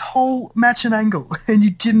about this whole match and angle, and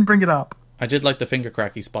you didn't bring it up. I did like the finger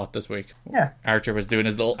cracky spot this week. Yeah. Archer was doing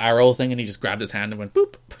his little arrow thing, and he just grabbed his hand and went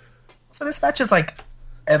boop. So this match is,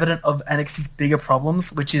 evident of NXT's bigger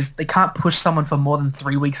problems, which is they can't push someone for more than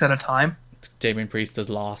 3 weeks at a time. Damian Priest has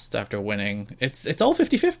lost after winning. It's all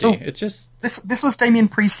 50-50. Oh, it's just... This was Damian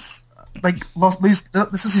Priest's, this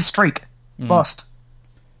was his streak. Lost.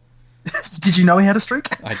 Did you know he had a streak?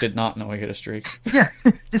 I did not know he had a streak. Yeah,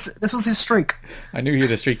 this was his streak. I knew he had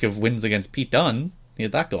a streak of wins against Pete Dunne. He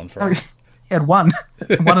had that going for him. He had 1.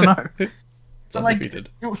 1-0. It's undefeated.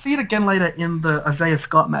 You'll see it again later in the Isaiah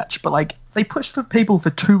Scott match, but like they push for people for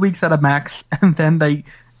 2 weeks at a max, and then they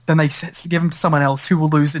give them to someone else who will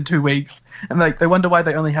lose in 2 weeks, and like they wonder why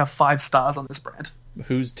they only have 5 stars on this brand.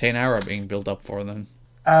 Who's Tainara being built up for then?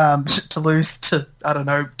 To lose to, I don't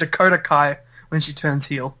know, Dakota Kai when she turns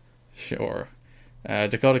heel. Sure.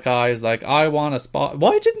 Dakota Kai is like, I want a spot.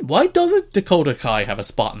 Why doesn't Dakota Kai have a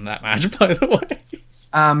spot in that match, by the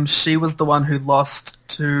way? She was the one who lost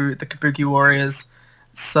to the Kabuki Warriors,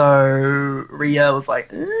 so Rhea was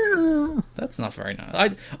like, That's not very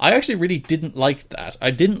nice. I actually really didn't like that.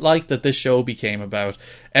 I didn't like that this show became about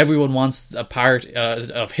everyone wants a part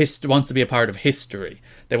wants to be a part of history.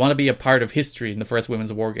 They want to be a part of history in the first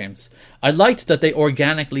Women's War Games. I liked that they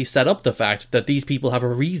organically set up the fact that these people have a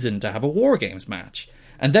reason to have a War Games match.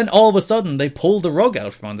 And then all of a sudden, they pull the rug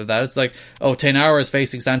out from under that. It's like, oh, Tainara is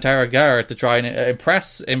facing Santara Garrett to try and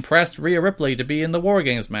impress Rhea Ripley to be in the War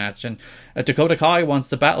Games match, and Dakota Kai wants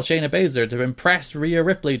to battle Shayna Baszler to impress Rhea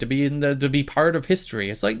Ripley to be part of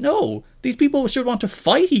history. It's like, no, these people should want to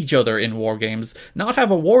fight each other in War Games, not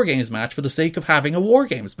have a War Games match for the sake of having a War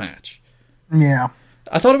Games match. Yeah.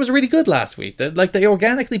 I thought it was really good last week. They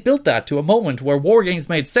organically built that to a moment where War Games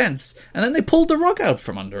made sense, and then they pulled the rug out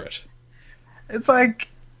from under it. It's like,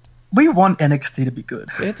 we want NXT to be good.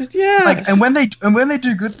 Yeah. Like, and when they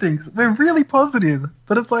do good things, we're really positive.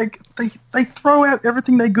 But it's like they throw out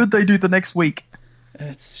everything they do the next week.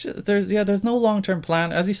 It's just, there's no long-term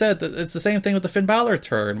plan. As you said, it's the same thing with the Finn Balor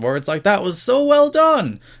turn, where it's like, that was so well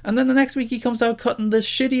done, and then the next week he comes out cutting this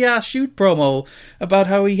shitty-ass shoot promo about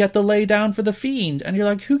how he had to lay down for the Fiend, and you're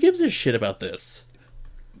like, who gives a shit about this?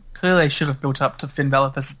 Clearly they should have built up to Finn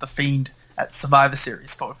Balor versus the Fiend at Survivor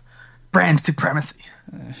Series for brand supremacy.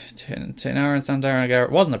 Tainara and Santana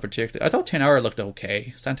Garrett wasn't a particular. I thought Tainara looked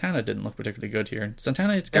okay. Santana didn't look particularly good here.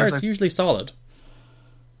 Santana Garrett's usually solid.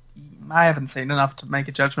 I haven't seen enough to make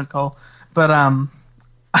a judgment call, but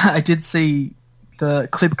I did see the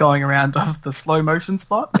clip going around of the slow motion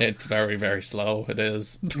spot. It's very, very slow. It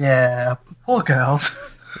is. Yeah, poor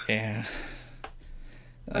girls. Yeah.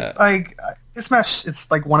 Like, this match,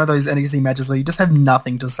 it's like one of those NXT matches where you just have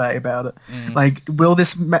nothing to say about it. Like, will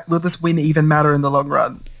this win even matter in the long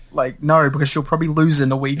run? Like, no, because she'll probably lose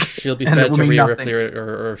in a week. She'll be fed to Rhea Ripley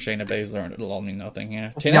or Shayna Baszler, and it'll all mean nothing.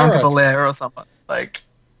 Yeah, Bianca Belair or something. Like,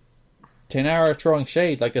 Tainara throwing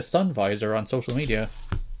shade like a sun visor on social media.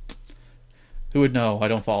 Who would know? I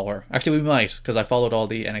don't follow her. Actually, we might, because I followed all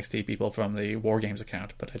the NXT people from the War Games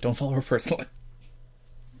account, but I don't follow her personally.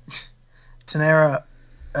 Tainara,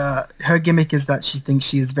 her gimmick is that she thinks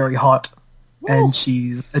she is very hot, and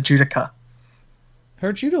she's a judoka.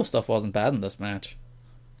 Her judo stuff wasn't bad in this match.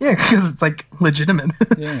 Yeah, because it's like legitimate.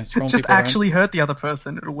 Yeah, just actually hurt the other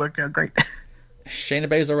person. It'll work out great. Shayna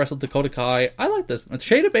Baszler wrestled Dakota Kai. I like this.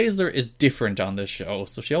 Shayna Baszler is different on this show,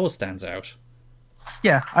 so she always stands out.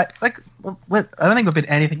 Yeah, I don't think we've been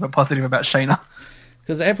anything but positive about Shayna.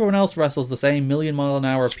 Because everyone else wrestles the same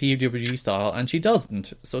million-mile-an-hour PWG style, and she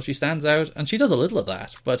doesn't. So she stands out, and she does a little of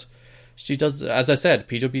that. But she does, as I said,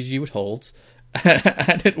 PWG with holds,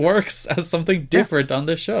 and it works as something different on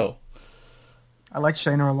this show. I like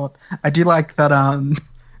Shayna a lot. I do like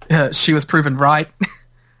that she was proven right.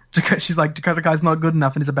 She's like, Dakota Kai's not good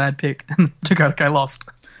enough and is a bad pick. And Dakota Kai lost,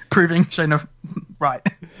 proving Shayna right.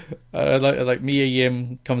 Like Mia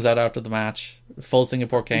Yim comes out after the match, full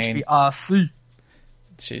Singapore cane. HBRC.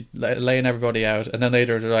 She laying everybody out, and then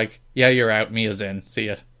later they're like, "Yeah, you're out. Mia's in. See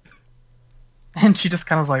ya." And she just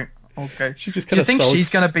kind of was like, "Okay." She just do you think she's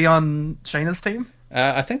going to be on Shayna's team?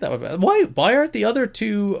 I think that would be... Why aren't the other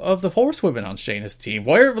two of the horsewomen on Shayna's team?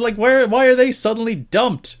 Why are they suddenly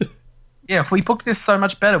dumped? Yeah, we booked this so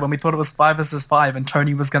much better when we thought it was 5 versus 5, and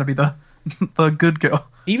Tony was going to be the good girl.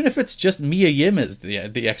 Even if it's just Mia Yim as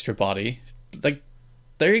the extra body, like,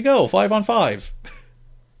 there you go, 5 on 5.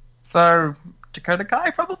 So Dakota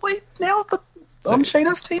Kai probably now on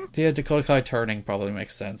Shayna's team? Yeah, Dakota Kai turning probably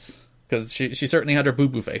makes sense. Because she certainly had her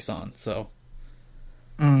boo-boo face on, so...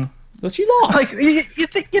 But she lost! Like, you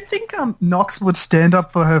think Nox would stand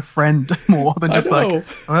up for her friend more than just like,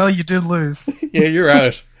 well, you did lose. Yeah, you're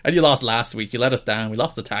out. And you lost last week. You let us down. We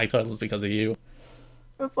lost the tag titles because of you.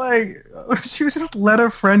 It's like, she was just let her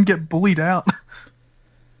friend get bullied out.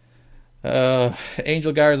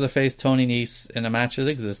 Angel Garza faced Tony Nese in a match that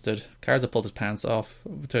existed. Garza pulled his pants off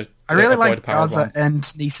to I really avoid like power Garza bomb. and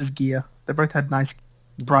Nese's gear. They both had nice,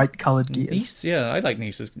 bright coloured gears. Nese, yeah, I like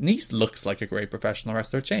Nese's. Nese looks like a great professional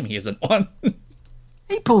wrestler. Shame he isn't one.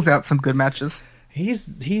 He pulls out some good matches.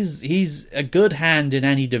 He's a good hand in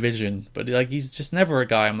any division, but like he's just never a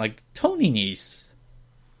guy I'm like, Tony Nese.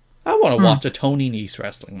 I want to watch a Tony Nese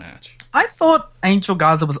wrestling match. I thought Angel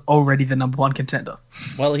Garza was already the number one contender.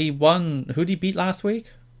 Well, he won. Who did he beat last week?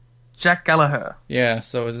 Jack Gallagher. Yeah,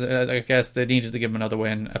 so I guess they needed to give him another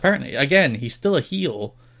win. Apparently, again, he's still a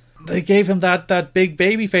heel. They gave him that big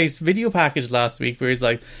babyface video package last week where he's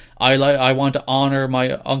like, I want to honor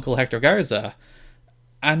my uncle Hector Garza.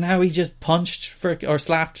 And now he just punched or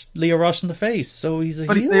slapped Leo Rush in the face, so he's a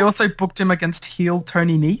heel. But they also booked him against heel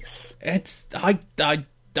Tony Nese. It's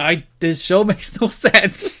this show makes no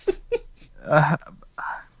sense.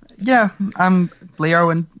 Yeah,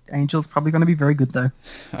 Leo and Angel's probably going to be very good though.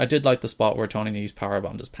 I did like the spot where Tony Nese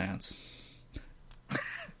powerbombed his pants.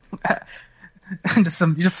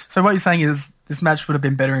 So what you're saying is this match would have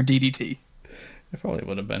been better in DDT. It probably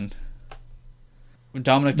would have been.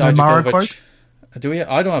 Dominic No Maro Dijakovic. quote? Do we?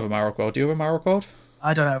 I don't have a Maro quote. Do you have a Maro quote?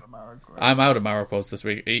 I don't have a Maro quote. I'm out of Maro quotes this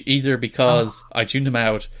week. Either because I tuned him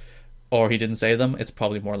out, or he didn't say them. It's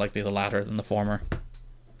probably more likely the latter than the former.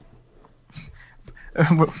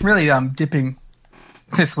 We're really dipping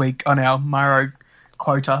this week on our Maro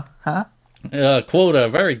quota, huh? Quota,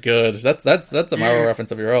 very good. That's a Maro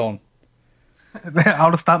reference of your own.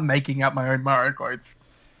 I'll just start making up my own Maro quotes.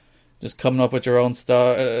 Just coming up with your own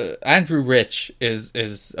stuff. Andrew Rich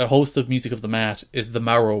is a host of Music of the Mat, is the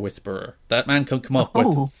Maro Whisperer. That man can come up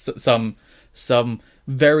with some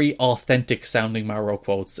very authentic sounding Maro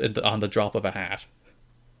quotes on the drop of a hat.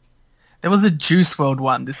 There was a Juice WRLD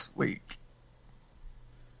one this week,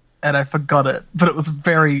 and I forgot it, but it was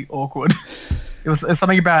very awkward. It was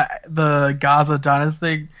something about the Garza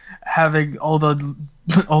dynasty having all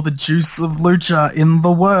the juice of lucha in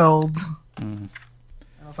the world. And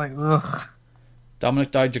I was like, ugh.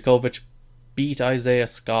 Dominic Dijakovic beat Isaiah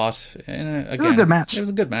Scott. It was a good match. It was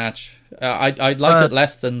a good match. I liked it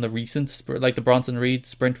less than the recent, like the Bronson Reed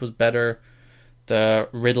sprint was better. The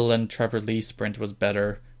Riddle and Trevor Lee sprint was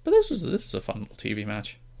better. But this was a fun little TV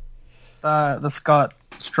match. The Scott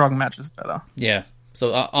Strong match is better. Yeah. So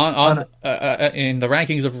in the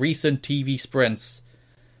rankings of recent TV sprints,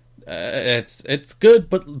 it's good,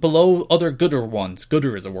 but below other gooder ones.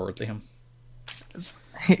 Gooder is a word, Liam.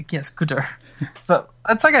 Yes, gooder. But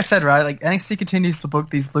it's like I said, right? Like NXT continues to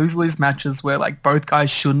book these lose-lose matches where like both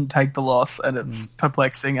guys shouldn't take the loss, and it's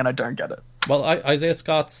perplexing, and I don't get it. Well, Isaiah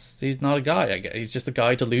he's not a guy. I guess he's just a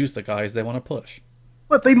guy to lose the guys they want to push.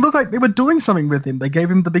 But they look like they were doing something with him. They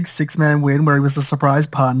gave him the big 6-man win where he was a surprise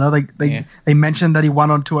partner. They mentioned that he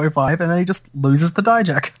won on 205, and then he just loses the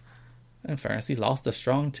Dijak. In fairness, he lost the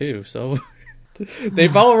Strong too, so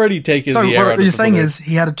they've already taken the air out of the balloon. What you're saying is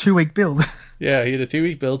he had a 2-week build. Yeah, he had a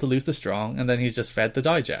 2-week build to lose the Strong, and then he's just fed the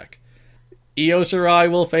Dijak. Io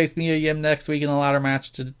Shirai will face Mia Yim next week in a ladder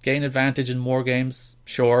match to gain advantage in more games.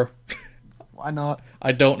 Sure. Why not?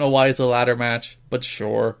 I don't know why it's a ladder match, but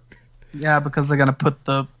sure. Yeah, because they're going to put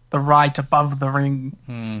the right above the ring.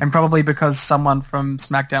 And probably because someone from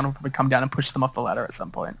SmackDown will probably come down and push them off the ladder at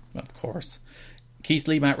some point. Of course. Keith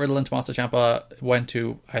Lee, Matt Riddle, and Tommaso Ciampa went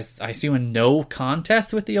to, I assume, a no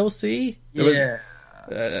contest with the OC? Yeah.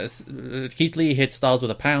 Keith Lee hit Styles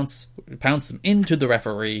with a pounced him into the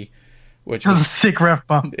referee, which was a sick ref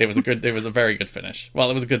bump. It was a very good finish.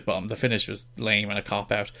 Well, it was a good bump. The finish was lame and a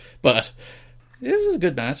cop out, but it was a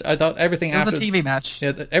good match. I thought everything after... It was a TV match.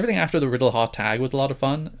 Yeah, everything after the Riddle hot tag was a lot of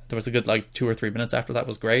fun. There was a good, 2 or 3 minutes after that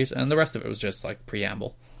was great, and the rest of it was just,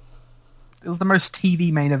 preamble. It was the most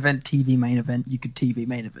TV main event you could TV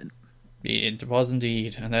main event. It was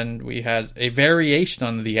indeed. And then we had a variation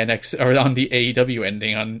on the on the AEW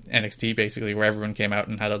ending on NXT, basically, where everyone came out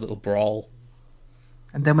and had a little brawl.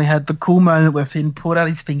 And then we had the cool moment where Finn pulled out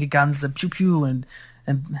his finger guns and pew pew, and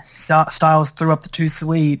Styles threw up the too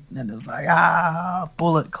sweet, and it was like,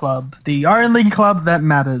 Bullet Club, the only club that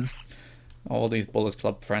matters. All these Bullet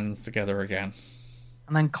Club friends together again.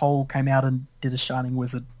 And then Cole came out and did a Shining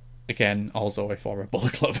Wizard. Again, also a former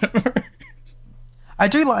Bullet Club member. I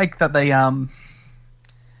do like that they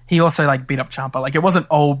he also beat up Ciampa. It wasn't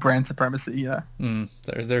old brand supremacy,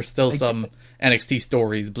 There's still some NXT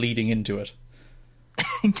stories bleeding into it.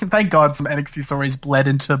 Thank God some NXT stories bled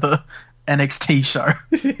into the NXT show.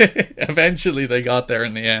 Eventually they got there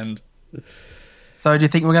in the end. So do you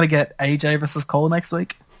think we're going to get AJ versus Cole next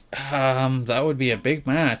week? That would be a big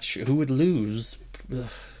match. Who would lose?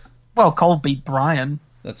 Well, Cole beat Bryan.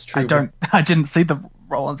 That's true. I didn't see the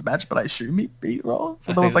Rollins match, but I assume he beat Rollins.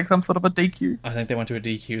 So there was some sort of a DQ. I think they went to a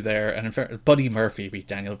DQ there, and in fact, Buddy Murphy beat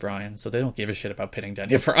Daniel Bryan, so they don't give a shit about pitting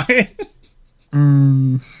Daniel Bryan.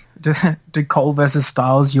 Did Cole versus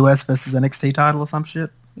Styles US versus NXT title or some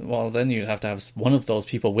shit? Well, then you'd have to have one of those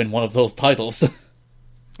people win one of those titles.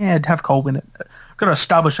 Yeah, to have Cole win it. Got to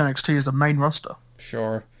establish NXT as a main roster.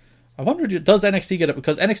 Sure. I wonder, does NXT get it?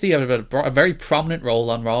 Because NXT have a very prominent role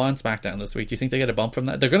on Raw and SmackDown this week. Do you think they get a bump from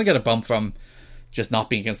that? They're going to get a bump from just not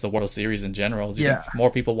being against the World Series in general. Do you think more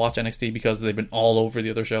people watch NXT because they've been all over the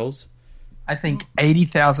other shows? I think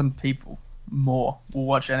 80,000 people more will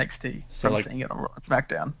watch NXT from seeing it on Raw and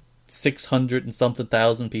SmackDown. 600 and something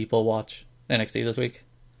thousand people watch NXT this week.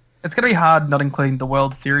 It's going to be hard not including the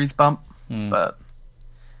World Series bump, but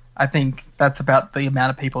I think that's about the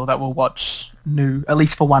amount of people that will watch new, at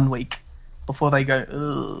least for 1 week, before they go,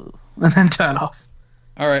 ugh, and then turn off.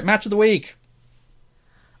 All right, match of the week.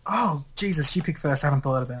 Oh, Jesus, you pick first. I haven't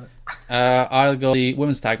thought about it. I'll go the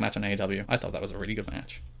women's tag match on AEW. I thought that was a really good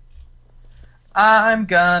match. I'm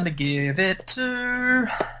going to give it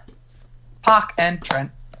to Park and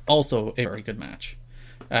Trent. Also a very good match.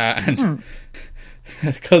 And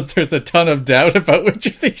because there's a ton of doubt about which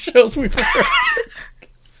of these shows we prefer.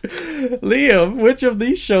 Liam, which of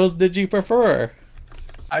these shows did you prefer?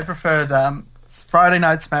 I preferred Friday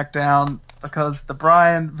Night SmackDown because the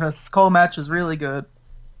Bryan versus Cole match was really good.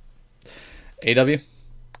 AEW?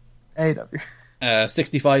 AEW.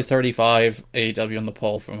 65-35 AEW on the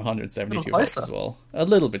poll from 172 votes as well. A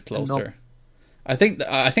little bit closer. I think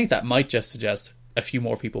that might just suggest a few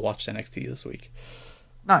more people watched NXT this week.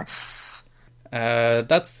 Nice.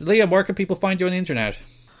 That's Liam. Where can people find you on the internet?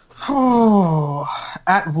 Oh,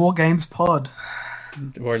 at WarGamesPod.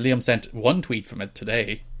 Where Liam sent one tweet from it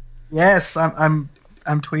today. Yes, I'm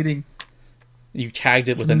tweeting. You tagged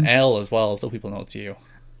it with an L as well, so people know it's you.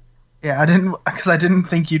 Yeah, I didn't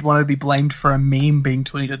think you'd want to be blamed for a meme being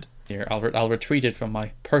tweeted. Here, I'll retweet it from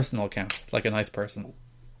my personal account, like a nice person.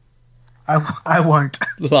 I won't.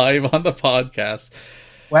 Live on the podcast.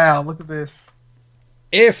 Wow, look at this.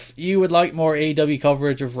 If you would like more AEW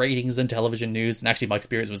coverage of ratings and television news, and actually my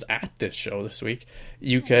experience was at this show this week,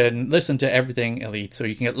 you can listen to Everything Elite. So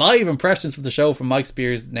you can get live impressions from the show from Mike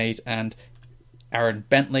Spears, Nate, and Aaron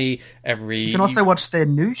Bentley. You can also watch their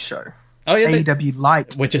new show. Oh yeah, AEW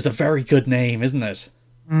Light, which is a very good name, isn't it?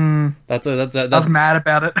 I was mad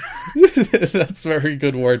about it. That's very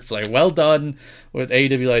good wordplay. Well done with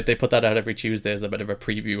AEW Light. They put that out every Tuesday as a bit of a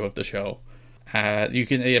preview of the show. But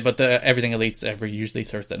the Everything Elite's usually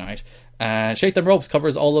Thursday night. Shake Them Ropes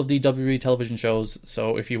covers all of the WWE television shows.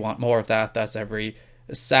 So if you want more of that, that's every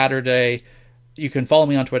Saturday. You can follow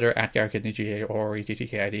me on Twitter at GarrettKidney,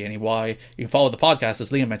 GARETTKIDNEY. You can follow the podcast, as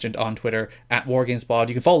Liam mentioned, on Twitter at WarGamesPod.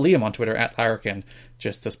 You can follow Liam on Twitter at Larrikin,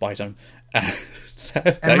 just to spite him. And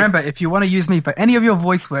remember, if you want to use me for any of your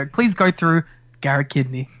voice work, please go through Garrett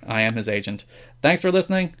Kidney. I am his agent. Thanks for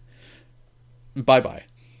listening. Bye-bye.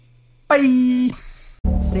 Bye.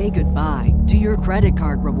 Say goodbye to your credit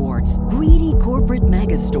card rewards. Greedy corporate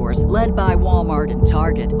mega stores, led by Walmart and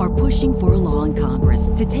Target, are pushing for a law in Congress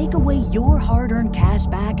to take away your hard-earned cash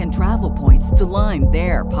back and travel points to line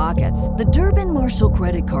their pockets. The Durbin-Marshall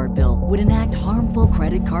credit card bill would enact harmful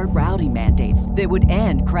credit card routing mandates that would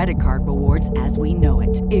end credit card rewards as we know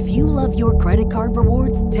it. If you love your credit card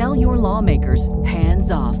rewards, tell your lawmakers, hands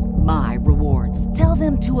off my rewards. Tell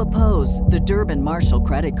them to oppose the Durbin-Marshall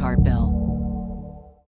credit card bill.